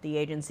row. The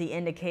agency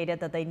indicated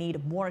that they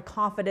need more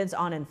confidence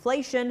on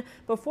inflation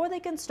before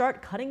they can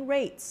start cutting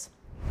rates.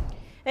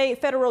 A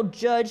federal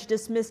judge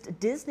dismissed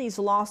Disney's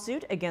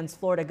lawsuit against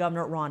Florida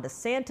Governor Ron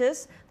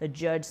DeSantis. The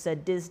judge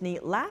said Disney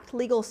lacked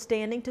legal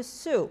standing to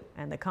sue,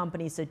 and the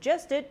company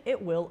suggested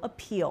it will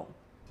appeal.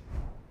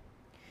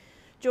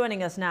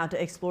 Joining us now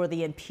to explore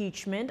the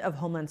impeachment of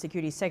Homeland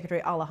Security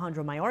Secretary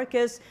Alejandro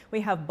Mayorkas,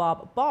 we have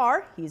Bob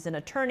Barr. He's an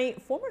attorney,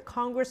 former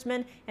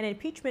congressman, and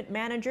impeachment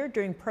manager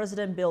during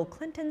President Bill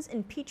Clinton's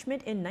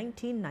impeachment in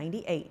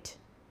 1998.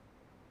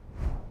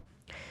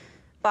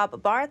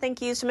 Bob Barr,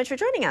 thank you so much for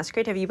joining us.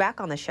 Great to have you back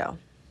on the show.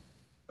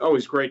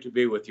 Always great to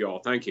be with you all.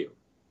 Thank you.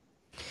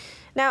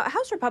 Now,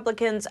 House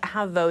Republicans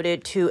have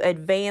voted to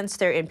advance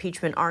their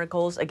impeachment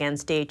articles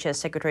against DHS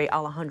Secretary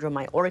Alejandro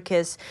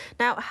Mayorkas.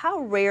 Now,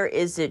 how rare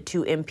is it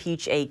to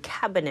impeach a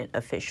cabinet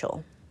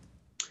official?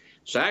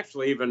 It's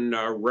actually even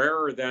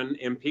rarer than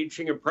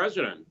impeaching a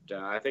president.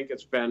 I think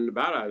it's been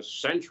about a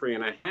century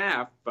and a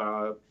half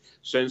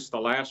since the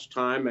last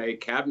time a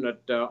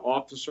cabinet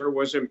officer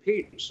was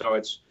impeached. So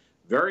it's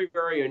very,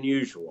 very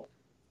unusual.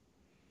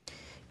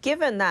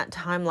 Given that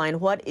timeline,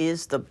 what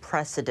is the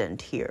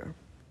precedent here?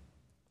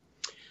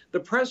 The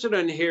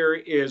precedent here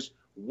is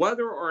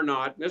whether or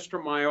not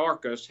Mr.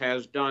 Mayorkas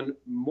has done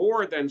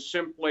more than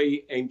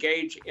simply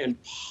engage in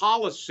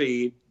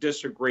policy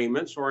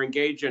disagreements or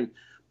engage in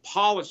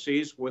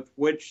policies with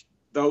which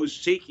those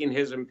seeking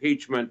his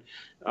impeachment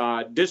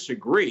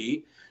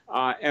disagree,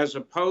 as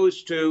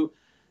opposed to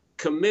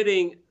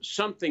committing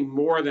something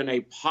more than a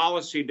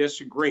policy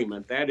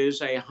disagreement, that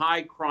is a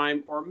high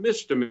crime or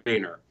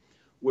misdemeanor,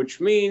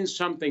 which means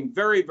something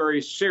very, very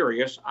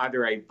serious,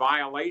 either a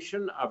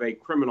violation of a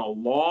criminal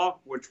law,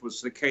 which was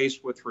the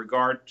case with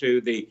regard to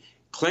the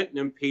Clinton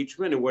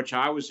impeachment, in which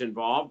I was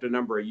involved a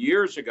number of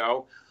years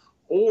ago,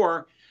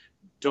 or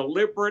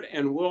deliberate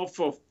and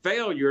willful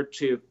failure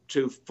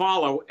to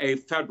follow a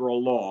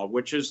federal law,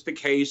 which is the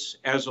case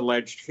as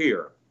alleged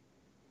here.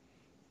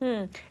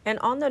 And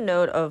on the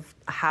note of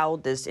how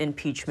this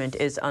impeachment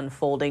is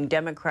unfolding,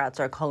 Democrats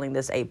are calling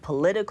this a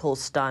political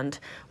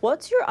stunt.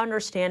 What's your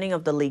understanding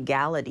of the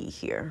legality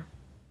here?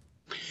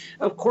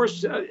 Of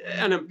course,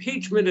 an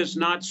impeachment is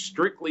not,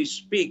 strictly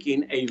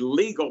speaking, a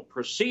legal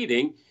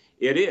proceeding.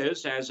 It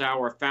is, as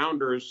our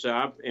founders,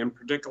 in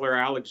particular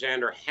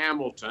Alexander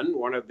Hamilton,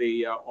 one of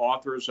the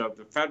authors of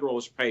the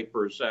Federalist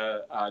Papers,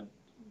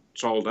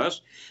 told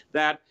us,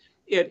 that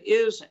it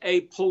is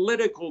a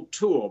political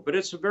tool, but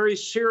it's a very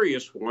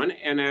serious one.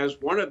 And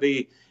as one of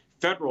the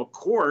federal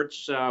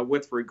courts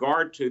with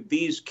regard to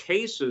these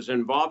cases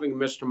involving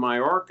Mr.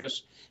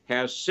 Mayorkas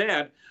has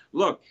said,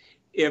 look,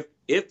 if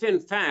in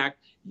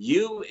fact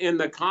you in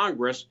the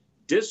Congress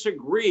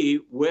disagree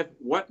with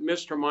what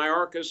Mr.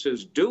 Mayorkas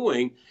is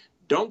doing,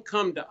 don't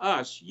come to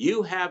us.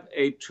 You have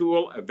a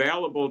tool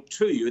available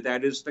to you,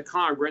 that is the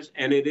Congress,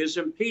 and it is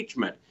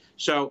impeachment.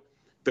 So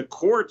the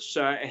courts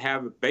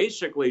have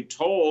basically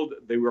told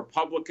the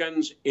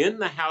Republicans in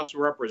the House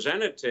of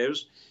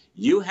Representatives,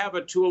 you have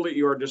a tool at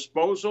your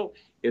disposal.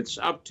 It's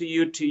up to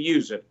you to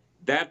use it.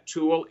 That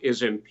tool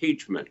is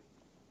impeachment.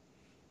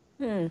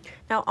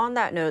 Now, on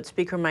that note,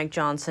 Speaker Mike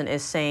Johnson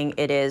is saying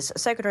it is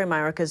Secretary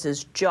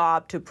Mayorkas'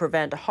 job to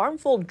prevent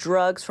harmful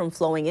drugs from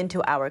flowing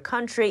into our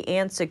country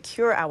and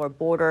secure our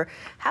border.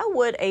 How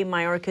would a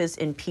Mayorkas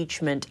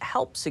impeachment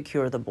help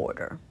secure the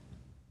border?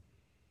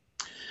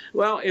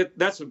 Well,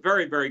 that's a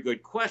very, very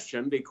good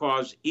question,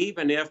 because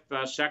even if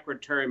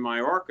Secretary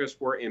Mayorkas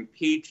were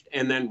impeached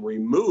and then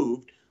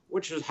removed,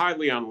 which is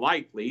highly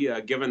unlikely,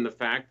 given the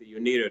fact that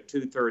you need a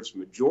 2/3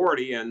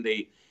 majority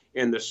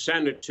in the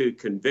Senate to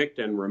convict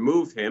and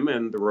remove him,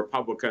 and the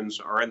Republicans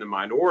are in the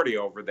minority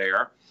over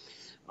there,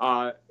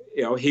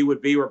 he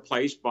would be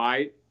replaced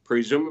by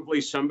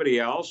presumably somebody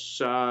else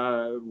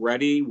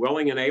ready,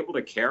 willing, and able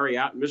to carry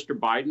out Mr.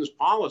 Biden's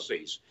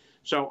policies.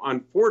 So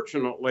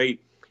unfortunately,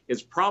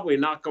 it's probably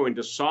not going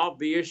to solve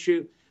the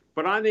issue,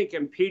 but I think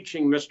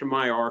impeaching Mr.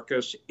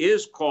 Mayorkas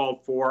is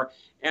called for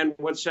and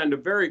would send a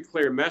very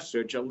clear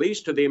message, at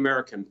least to the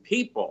American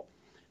people,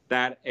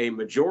 that a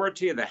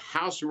majority of the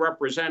House of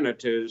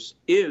Representatives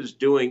is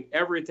doing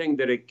everything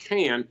that it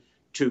can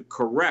to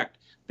correct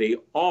the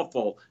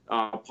awful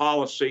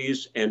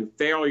policies and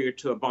failure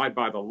to abide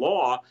by the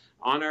law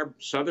on our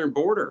southern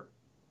border.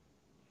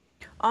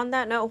 On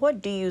that note,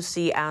 what do you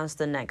see as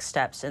the next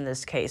steps in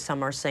this case?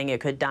 Some are saying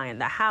it could die in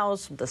the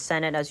House, the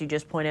Senate, as you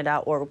just pointed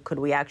out, or could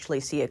we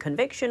actually see a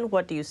conviction?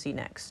 What do you see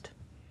next?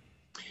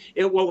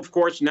 It will, of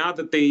course, now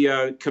that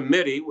the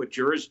committee with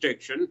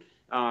jurisdiction,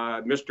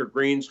 Mr.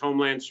 Green's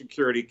Homeland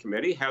Security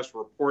Committee, has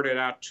reported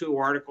out 2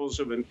 articles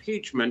of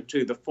impeachment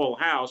to the full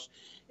House,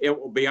 it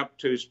will be up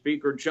to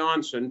Speaker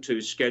Johnson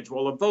to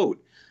schedule a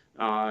vote.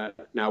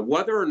 Now,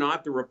 whether or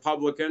not the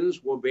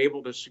Republicans will be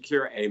able to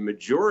secure a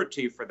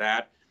majority for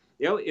that,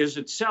 is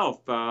itself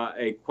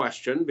a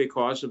question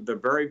because of the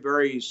very,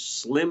 very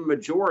slim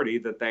majority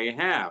that they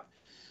have.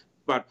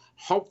 But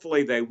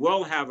hopefully they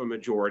will have a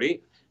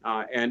majority.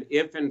 And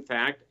if, in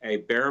fact, a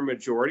bare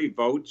majority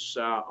votes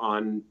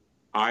on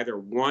either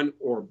one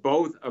or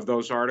both of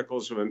those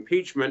articles of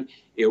impeachment,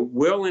 it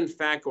will, in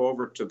fact, go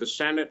over to the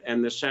Senate,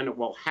 and the Senate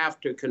will have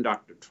to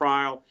conduct a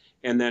trial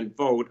and then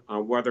vote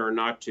on whether or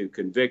not to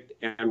convict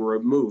and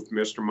remove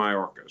Mr.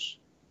 Mayorkas.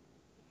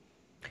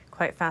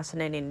 Quite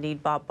fascinating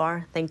indeed, Bob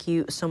Barr. Thank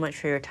you so much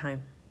for your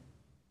time.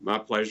 My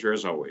pleasure,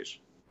 as always.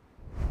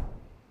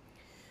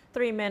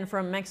 3 men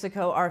from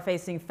Mexico are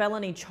facing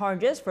felony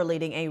charges for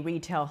leading a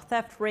retail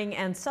theft ring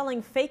and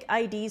selling fake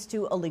IDs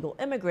to illegal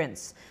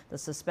immigrants. The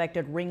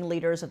suspected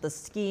ringleaders of the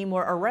scheme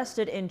were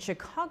arrested in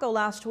Chicago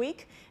last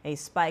week. A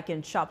spike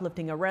in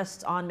shoplifting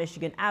arrests on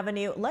Michigan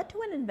Avenue led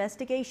to an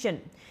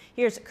investigation.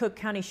 Here's Cook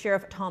County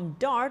Sheriff Tom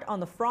Dart on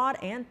the fraud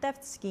and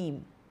theft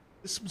scheme.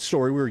 This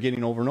story we were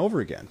getting over and over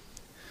again.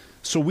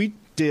 So we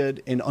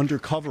did an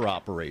undercover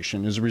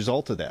operation as a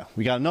result of that.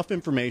 We got enough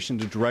information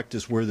to direct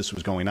us where this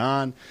was going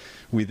on.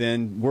 We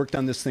then worked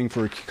on this thing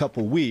for a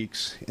couple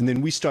weeks, and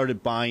then we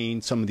started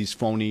buying some of these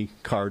phony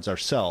cards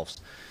ourselves.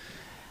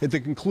 At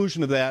the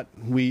conclusion of that,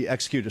 we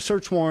executed a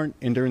search warrant,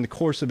 and during the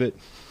course of it,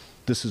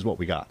 this is what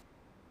we got.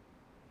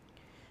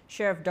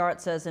 Sheriff Dart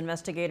says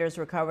investigators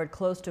recovered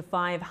close to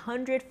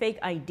 500 fake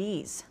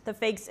IDs. The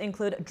fakes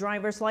include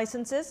driver's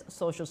licenses,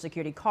 social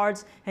security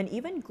cards, and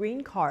even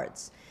green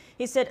cards.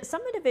 He said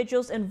some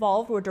individuals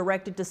involved were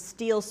directed to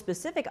steal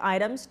specific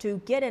items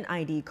to get an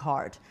ID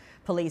card.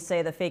 Police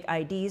say the fake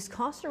IDs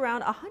cost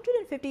around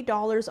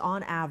 $150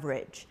 on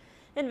average.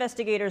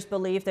 Investigators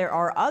believe there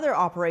are other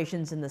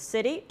operations in the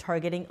city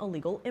targeting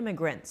illegal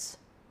immigrants.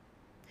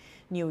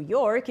 New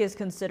York is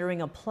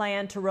considering a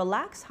plan to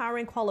relax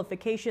hiring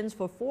qualifications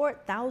for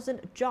 4,000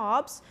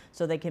 jobs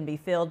so they can be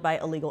filled by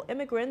illegal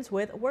immigrants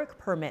with work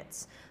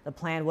permits. The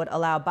plan would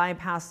allow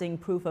bypassing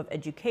proof of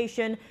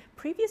education,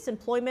 previous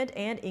employment,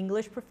 and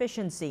English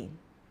proficiency.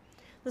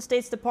 The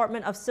state's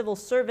Department of Civil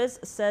Service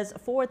says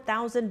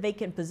 4,000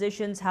 vacant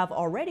positions have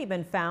already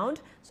been found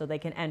so they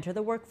can enter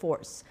the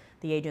workforce.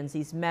 The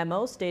agency's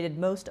memo stated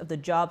most of the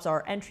jobs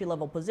are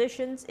entry-level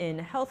positions in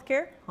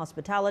healthcare,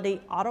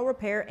 hospitality, auto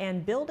repair,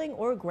 and building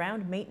or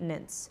ground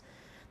maintenance.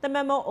 The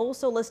memo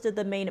also listed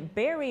the main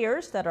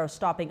barriers that are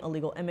stopping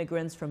illegal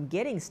immigrants from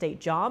getting state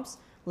jobs: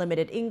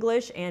 limited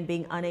English and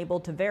being unable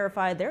to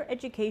verify their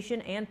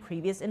education and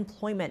previous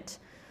employment.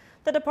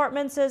 The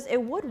department says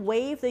it would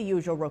waive the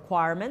usual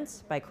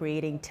requirements by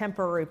creating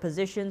temporary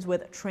positions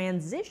with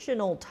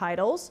transitional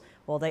titles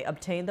while they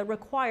obtain the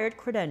required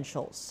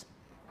credentials.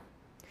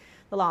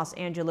 The Los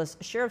Angeles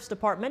Sheriff's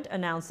Department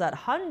announced that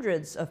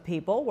hundreds of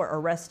people were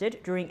arrested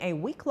during a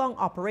week-long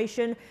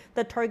operation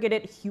that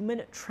targeted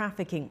human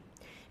trafficking.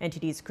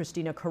 NTD's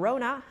Christina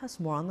Corona has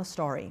more on the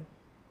story.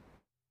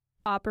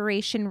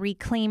 Operation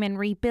Reclaim and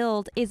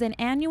Rebuild is an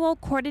annual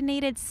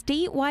coordinated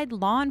statewide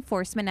law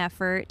enforcement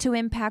effort to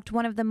impact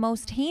one of the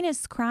most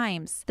heinous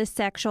crimes, the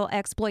sexual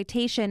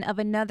exploitation of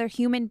another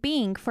human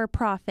being for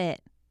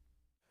profit.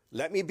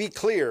 Let me be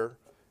clear,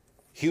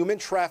 human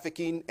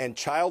trafficking and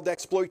child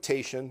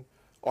exploitation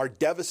are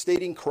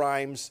devastating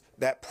crimes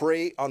that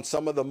prey on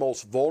some of the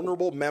most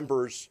vulnerable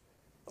members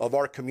of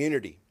our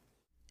community.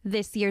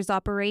 This year's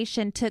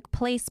operation took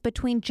place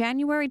between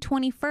January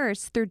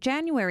 21st through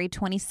January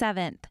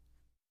 27th.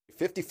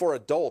 54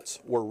 adults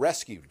were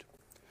rescued.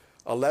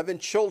 11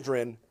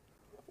 children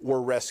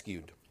were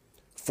rescued.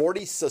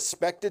 40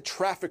 suspected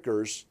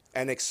traffickers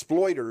and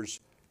exploiters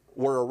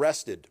were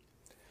arrested.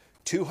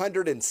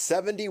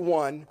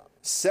 271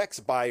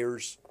 sex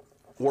buyers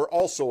were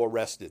also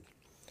arrested.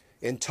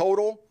 In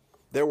total,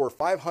 there were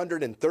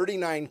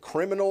 539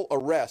 criminal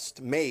arrests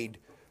made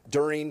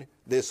during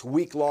this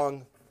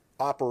week-long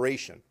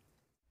operation.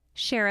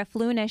 Sheriff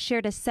Luna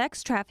shared a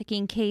sex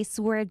trafficking case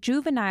where a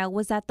juvenile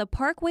was at the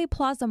Parkway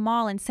Plaza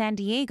Mall in San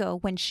Diego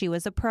when she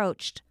was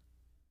approached.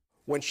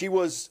 When she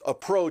was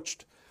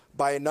approached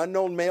by an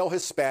unknown male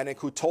Hispanic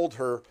who told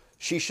her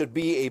she should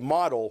be a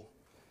model,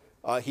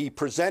 he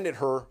presented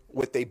her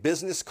with a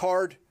business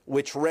card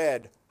which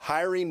read,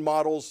 "Hiring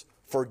models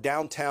for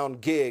downtown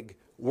gig,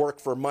 work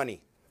for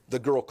money," the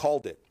girl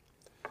called it.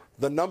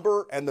 The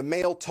number and the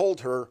male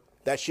told her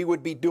that she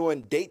would be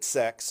doing date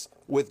sex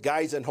with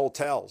guys in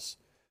hotels.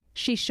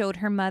 She showed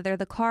her mother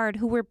the card,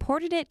 who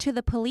reported it to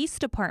the police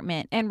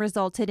department and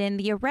resulted in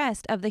the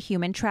arrest of the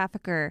human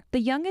trafficker. The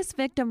youngest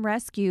victim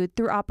rescued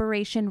through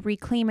Operation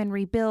Reclaim and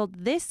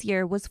Rebuild this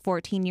year was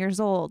 14 years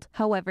old.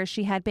 However,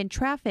 she had been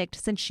trafficked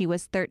since she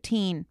was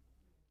 13.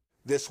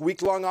 This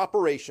week-long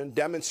operation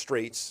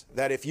demonstrates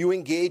that if you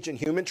engage in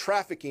human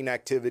trafficking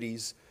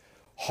activities,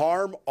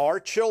 harm our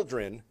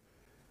children,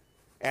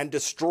 and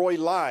destroy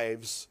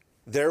lives,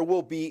 there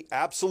will be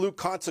absolute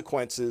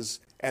consequences,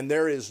 and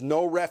there is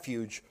no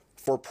refuge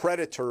for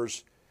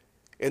predators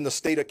in the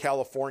state of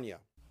California.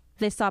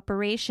 This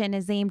operation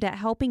is aimed at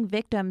helping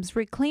victims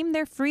reclaim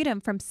their freedom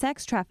from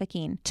sex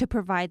trafficking, to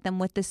provide them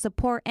with the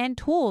support and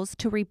tools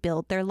to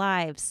rebuild their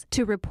lives.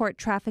 To report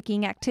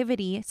trafficking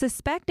activity,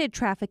 suspected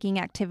trafficking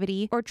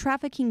activity, or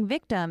trafficking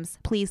victims,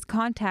 please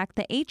contact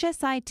the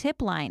HSI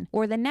tip line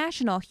or the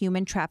National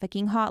Human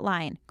Trafficking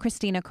Hotline.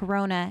 Christina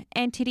Corona,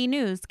 NTD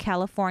News,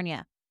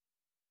 California.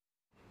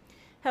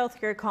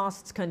 Healthcare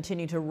costs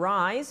continue to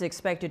rise,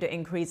 expected to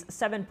increase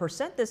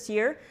 7% this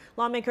year.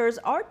 Lawmakers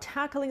are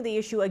tackling the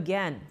issue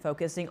again,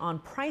 focusing on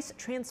price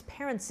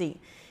transparency.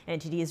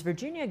 NTD's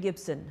Virginia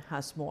Gibson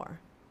has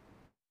more.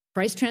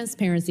 Price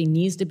transparency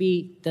needs to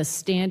be the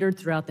standard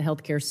throughout the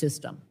healthcare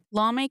system.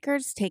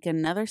 Lawmakers take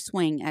another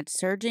swing at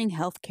surging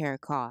healthcare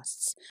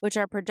costs, which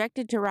are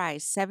projected to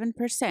rise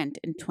 7%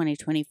 in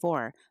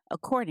 2024,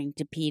 according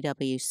to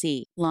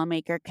PwC.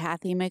 Lawmaker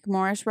Kathy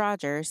McMorris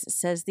Rogers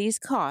says these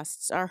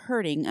costs are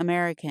hurting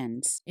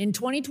Americans. In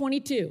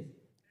 2022,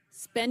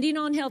 spending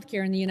on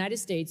healthcare in the United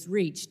States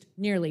reached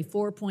nearly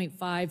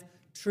 $4.5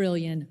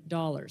 trillion.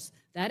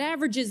 That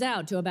averages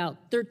out to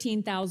about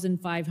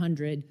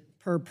 $13,500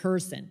 per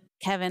person.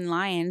 Kevin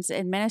Lyons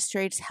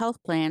administrates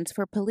health plans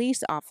for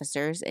police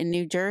officers in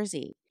New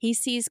Jersey. He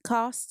sees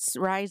costs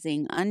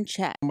rising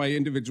unchecked. My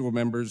individual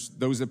members,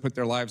 those that put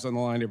their lives on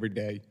the line every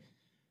day,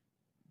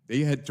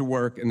 they head to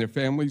work and their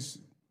families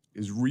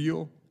is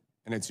real,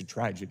 and it's a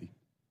tragedy.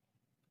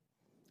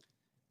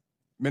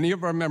 Many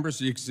of our members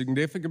see a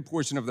significant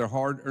portion of their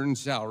hard-earned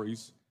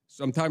salaries,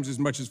 sometimes as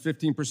much as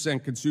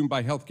 15%, consumed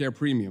by healthcare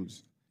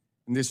premiums.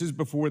 And this is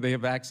before they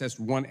have accessed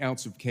 1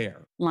 ounce of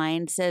care.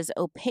 Lyons says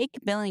opaque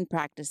billing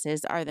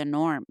practices are the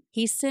norm.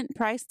 He sent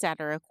price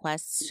data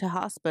requests to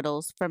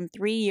hospitals from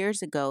 3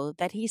 years ago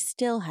that he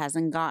still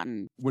hasn't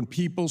gotten. When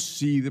people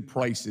see the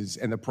prices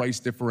and the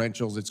price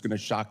differentials, it's going to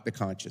shock the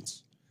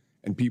conscience.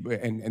 And people,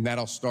 and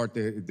that'll start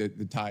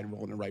the tide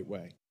rolling the right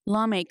way.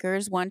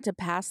 Lawmakers want to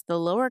pass the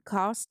Lower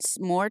Costs,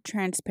 More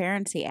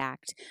Transparency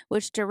Act,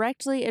 which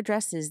directly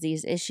addresses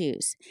these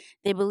issues.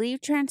 They believe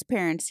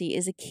transparency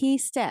is a key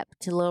step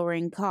to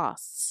lowering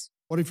costs.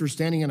 What if you're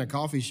standing in a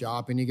coffee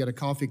shop and you get a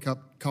coffee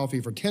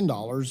for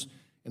 $10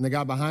 and the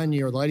guy behind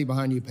you or the lady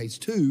behind you pays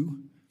 $2?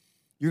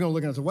 You're going to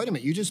look and say, wait a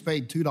minute, you just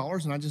paid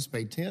 $2 and I just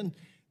paid $10?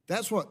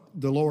 That's what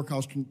the Lower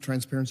Cost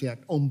Transparency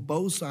Act on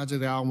both sides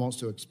of the aisle wants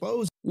to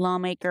expose.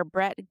 Lawmaker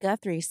Brett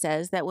Guthrie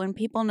says that when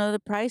people know the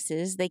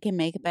prices, they can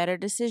make better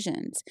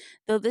decisions,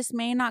 though this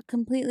may not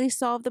completely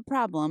solve the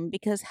problem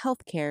because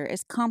healthcare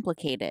is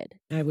complicated.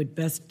 I would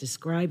best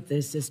describe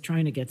this as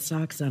trying to get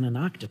socks on an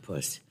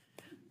octopus.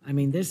 I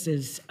mean, this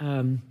is,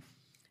 there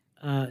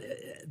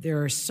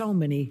are so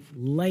many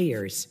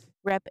layers.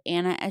 Rep.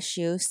 Anna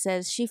Eshoo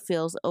says she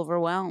feels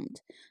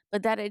overwhelmed,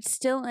 but that it's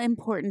still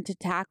important to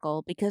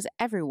tackle because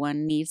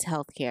everyone needs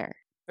healthcare.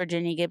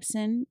 Virginia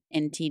Gibson,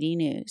 NTD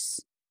News.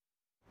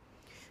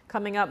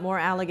 Coming up, more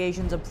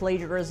allegations of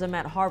plagiarism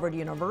at Harvard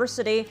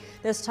University,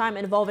 this time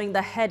involving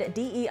the head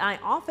DEI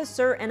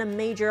officer, and a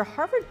major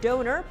Harvard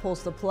donor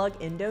pulls the plug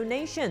in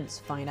donations.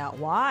 Find out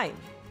why.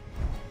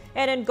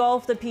 And in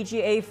golf, the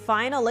PGA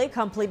finally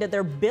completed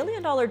their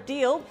billion-dollar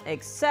deal,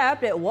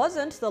 except it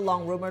wasn't the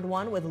long-rumored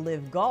one with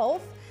Live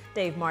Golf.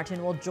 Dave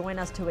Martin will join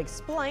us to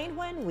explain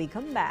when we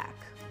come back.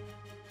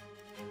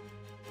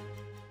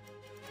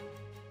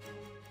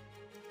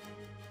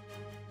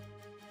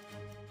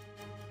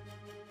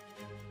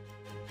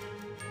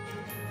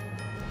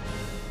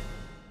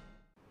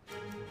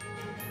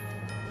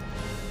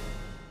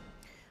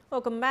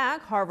 Welcome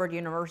back. Harvard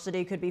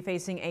University could be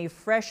facing a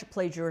fresh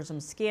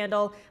plagiarism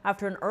scandal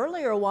after an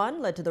earlier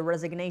one led to the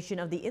resignation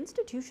of the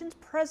institution's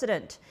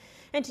president.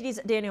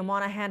 NTD's Daniel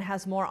Monahan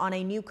has more on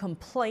a new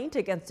complaint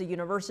against the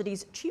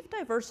university's chief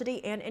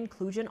diversity and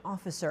inclusion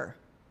officer.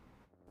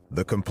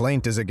 The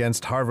complaint is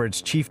against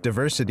Harvard's chief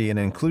diversity and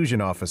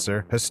inclusion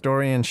officer,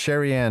 historian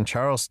Sherry-Ann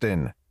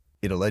Charleston.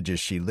 It alleges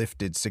she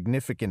lifted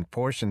significant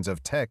portions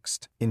of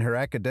text in her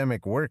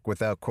academic work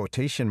without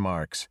quotation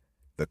marks.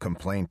 The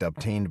complaint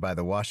obtained by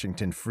the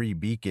Washington Free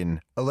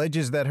Beacon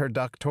alleges that her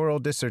doctoral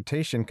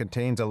dissertation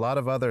contains a lot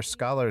of other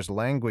scholars'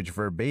 language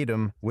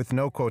verbatim with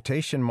no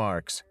quotation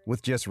marks,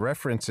 with just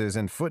references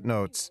and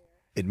footnotes.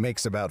 It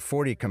makes about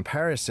 40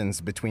 comparisons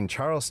between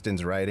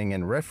Charleston's writing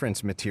and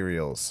reference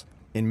materials.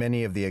 In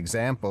many of the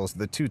examples,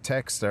 the two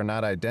texts are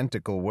not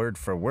identical word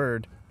for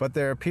word, but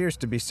there appears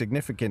to be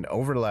significant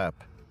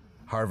overlap.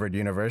 Harvard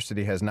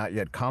University has not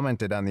yet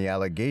commented on the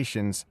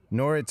allegations,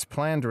 nor its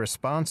planned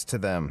response to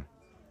them.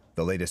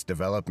 The latest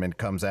development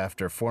comes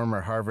after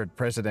former Harvard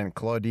President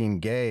Claudine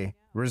Gay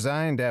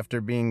resigned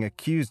after being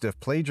accused of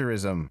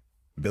plagiarism.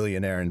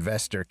 Billionaire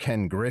investor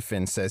Ken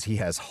Griffin says he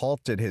has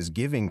halted his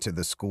giving to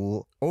the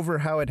school over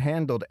how it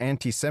handled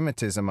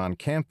anti-Semitism on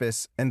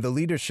campus and the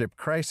leadership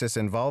crisis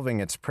involving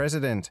its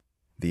president.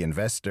 The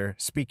investor,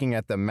 speaking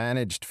at the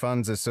Managed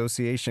Funds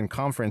Association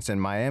conference in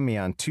Miami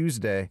on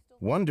Tuesday,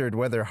 wondered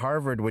whether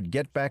Harvard would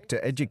get back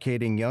to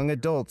educating young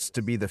adults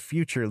to be the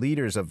future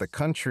leaders of the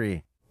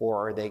country.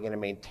 Or are they going to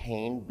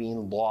maintain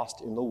being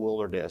lost in the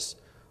wilderness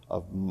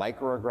of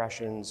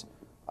microaggressions,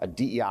 a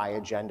DEI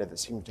agenda that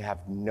seems to have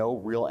no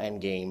real end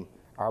game?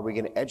 Are we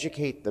going to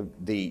educate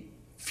the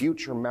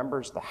future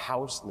members of the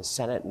House and the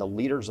Senate and the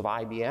leaders of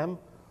IBM?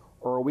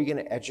 Or are we going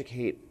to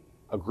educate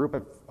a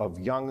group of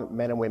young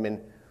men and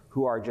women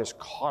who are just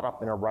caught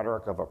up in a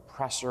rhetoric of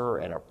oppressor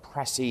and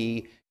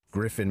oppressee?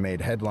 Griffin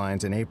made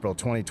headlines in April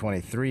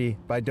 2023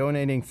 by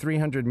donating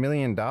 $300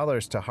 million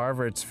to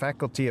Harvard's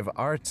Faculty of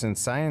Arts and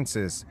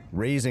Sciences,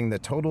 raising the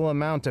total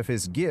amount of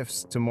his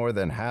gifts to more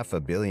than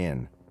 $500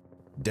 million.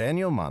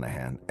 Daniel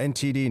Monahan,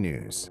 NTD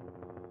News.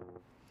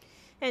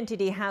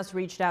 NTD has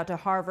reached out to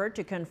Harvard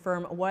to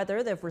confirm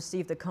whether they've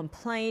received the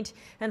complaint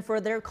and for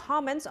their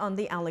comments on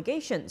the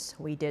allegations.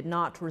 We did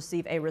not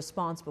receive a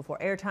response before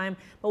airtime,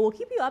 but we'll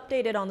keep you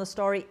updated on the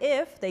story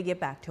if they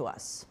get back to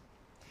us.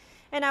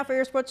 And now for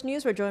your sports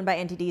news, we're joined by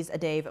NTD's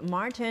Dave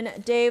Martin.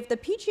 Dave, the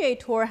PGA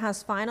Tour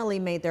has finally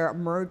made their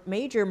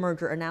major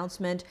merger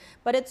announcement,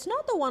 but it's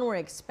not the one we're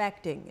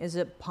expecting. Is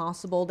it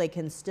possible they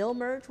can still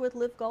merge with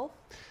Live Golf?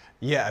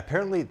 Yeah,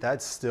 apparently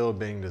that's still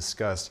being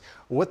discussed.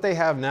 What they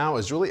have now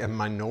is really a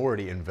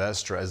minority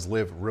investor, as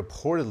Liv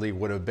reportedly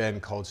would have been,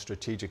 called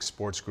Strategic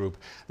Sports Group,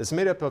 that's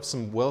made up of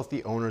some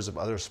wealthy owners of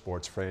other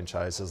sports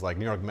franchises like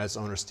New York Mets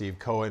owner Steve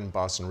Cohen,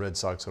 Boston Red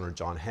Sox owner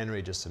John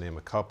Henry, just to name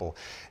a couple.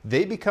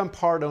 They become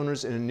part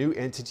owners in a new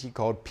entity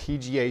called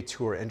PGA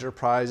Tour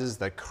Enterprises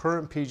that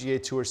current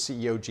PGA Tour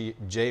CEO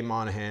Jay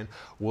Monahan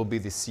will be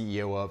the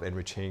CEO of and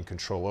retain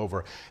control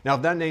over. Now,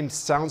 if that name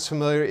sounds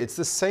familiar, it's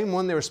the same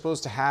one they were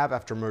supposed to have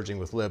after merging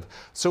with Liv.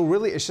 So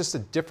really, it's just a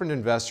different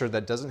investor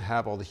that doesn't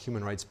have all the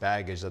human rights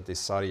baggage that the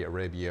Saudi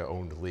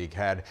Arabia-owned league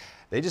had.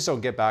 They just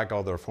don't get back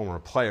all their former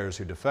players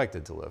who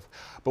defected to Liv.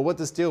 But what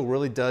this deal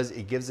really does,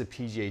 it gives the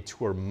PGA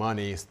Tour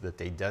money that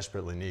they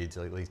desperately need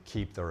to at least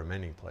keep their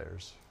remaining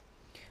players.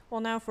 Well,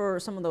 now for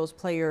some of those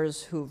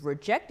players who've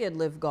rejected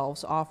Live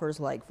Golf's offers,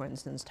 like, for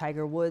instance,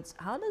 Tiger Woods,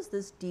 how does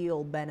this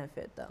deal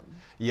benefit them?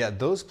 Yeah,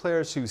 those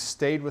players who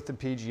stayed with the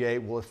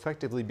PGA will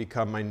effectively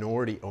become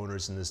minority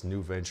owners in this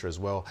new venture as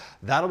well.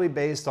 That'll be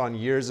based on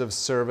years of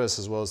service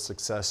as well as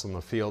success on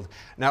the field.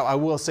 Now, I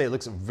will say it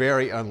looks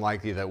very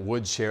unlikely that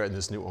Woods' share in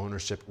this new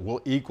ownership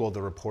will equal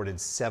the reported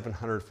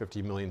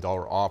 $750 million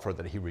offer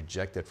that he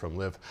rejected from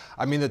Liv.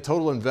 I mean, the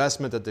total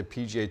investment that the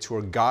PGA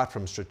Tour got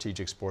from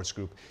Strategic Sports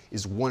Group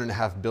is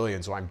 $1.5 billion.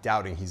 So I'm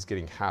doubting he's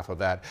getting half of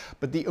that.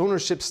 But the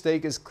ownership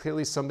stake is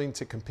clearly something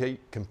to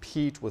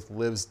compete with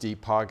Liv's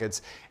deep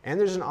pockets, and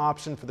there's an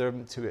option for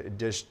them to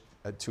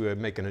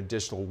make an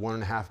additional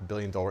 $1.5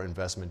 billion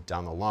investment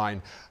down the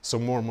line, so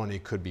more money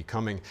could be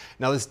coming.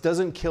 Now, this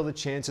doesn't kill the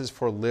chances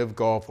for Live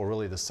Golf, or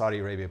really the Saudi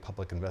Arabia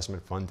Public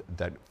Investment Fund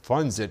that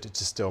funds it,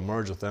 to still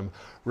merge with them.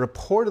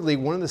 Reportedly,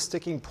 one of the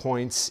sticking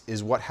points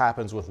is what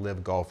happens with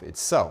Live Golf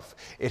itself.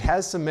 It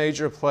has some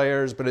major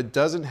players, but it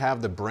doesn't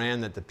have the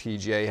brand that the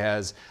PGA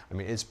has. I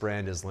mean, its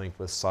brand is linked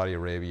with Saudi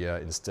Arabia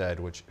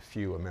instead, which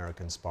few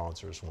American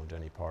sponsors want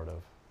any part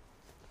of.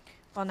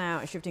 Well,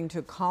 now shifting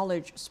to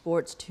college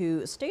sports,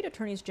 two state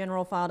attorneys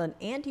general filed an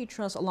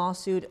antitrust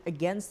lawsuit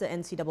against the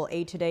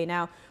NCAA today.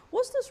 Now,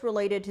 was this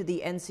related to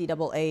the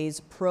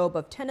NCAA's probe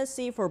of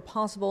Tennessee for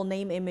possible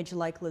name, image,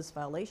 likeness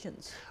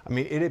violations? I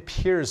mean, it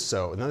appears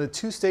so. Now, the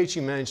two states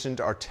you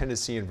mentioned are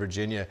Tennessee and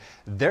Virginia.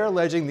 They're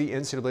alleging the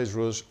NCAA's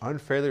rules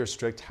unfairly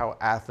restrict how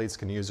athletes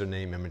can use their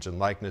name, image, and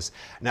likeness.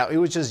 Now, it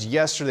was just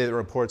yesterday that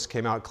reports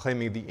came out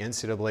claiming the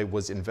NCAA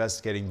was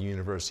investigating the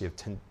University of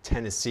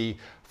Tennessee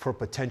for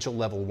potential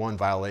level 1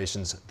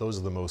 violations. Those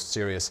are the most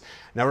serious.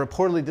 Now,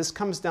 reportedly, this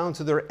comes down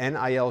to their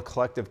NIL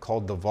collective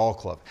called the Vol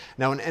Club.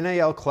 Now, an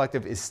NIL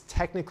collective is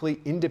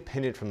technically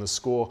independent from the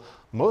school.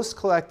 Most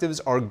collectives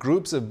are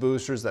groups of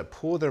boosters that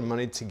pool their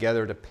money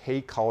together to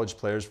pay college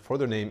players for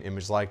their name,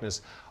 image,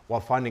 likeness,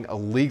 while finding a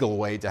legal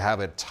way to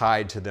have it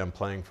tied to them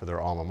playing for their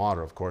alma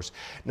mater, of course.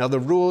 Now, the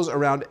rules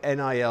around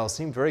NIL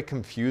seem very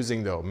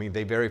confusing, though. I mean,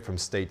 they vary from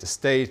state to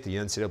state. The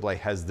NCAA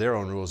has their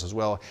own rules as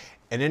well.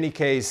 In any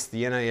case,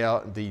 the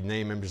NIL, the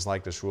name, image,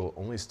 likeness rule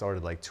only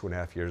started like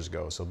 2.5 years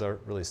ago, so they're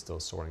really still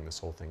sorting this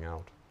whole thing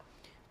out.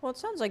 Well, it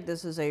sounds like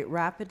this is a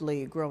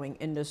rapidly growing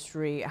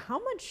industry. How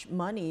much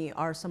money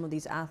are some of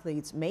these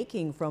athletes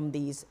making from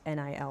these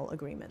NIL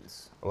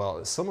agreements?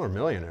 Well, some are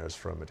millionaires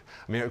from it.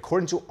 I mean,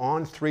 according to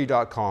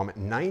On3.com,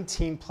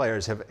 19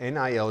 players have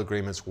NIL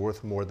agreements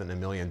worth more than $1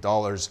 million,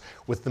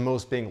 with the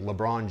most being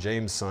LeBron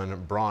James'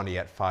 son, Bronny,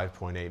 at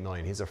 $5.8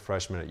 million. He's a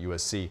freshman at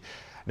USC.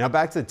 Now,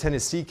 back to the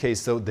Tennessee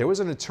case, though, there was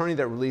an attorney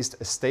that released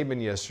a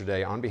statement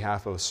yesterday on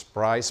behalf of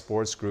Spry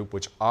Sports Group,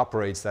 which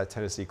operates that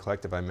Tennessee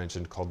collective I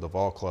mentioned called the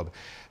Vol Club,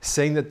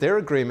 saying that their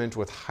agreement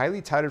with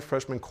highly touted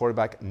freshman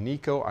quarterback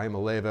Nico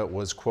Iamaleava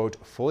was, quote,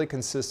 fully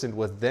consistent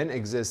with then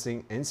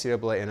existing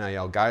NCAA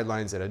NIL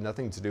guidelines that had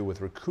nothing to do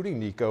with recruiting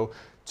Nico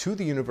to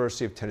the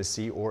University of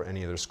Tennessee or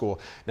any other school.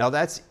 Now,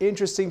 that's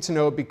interesting to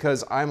note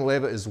because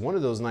Iamaleava is one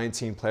of those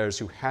 19 players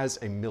who has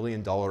a $1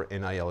 million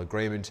NIL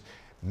agreement.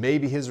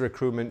 Maybe his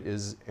recruitment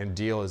and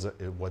deal is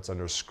what's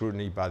under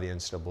scrutiny by the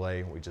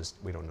NCAA.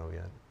 We don't know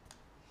yet.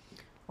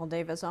 Well,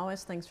 Dave, as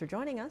always, thanks for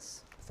joining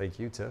us. Thank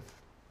you, Tiff.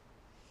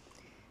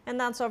 And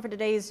that's all for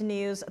today's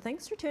news.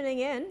 Thanks for tuning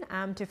in.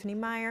 I'm Tiffany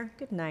Meyer.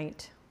 Good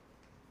night.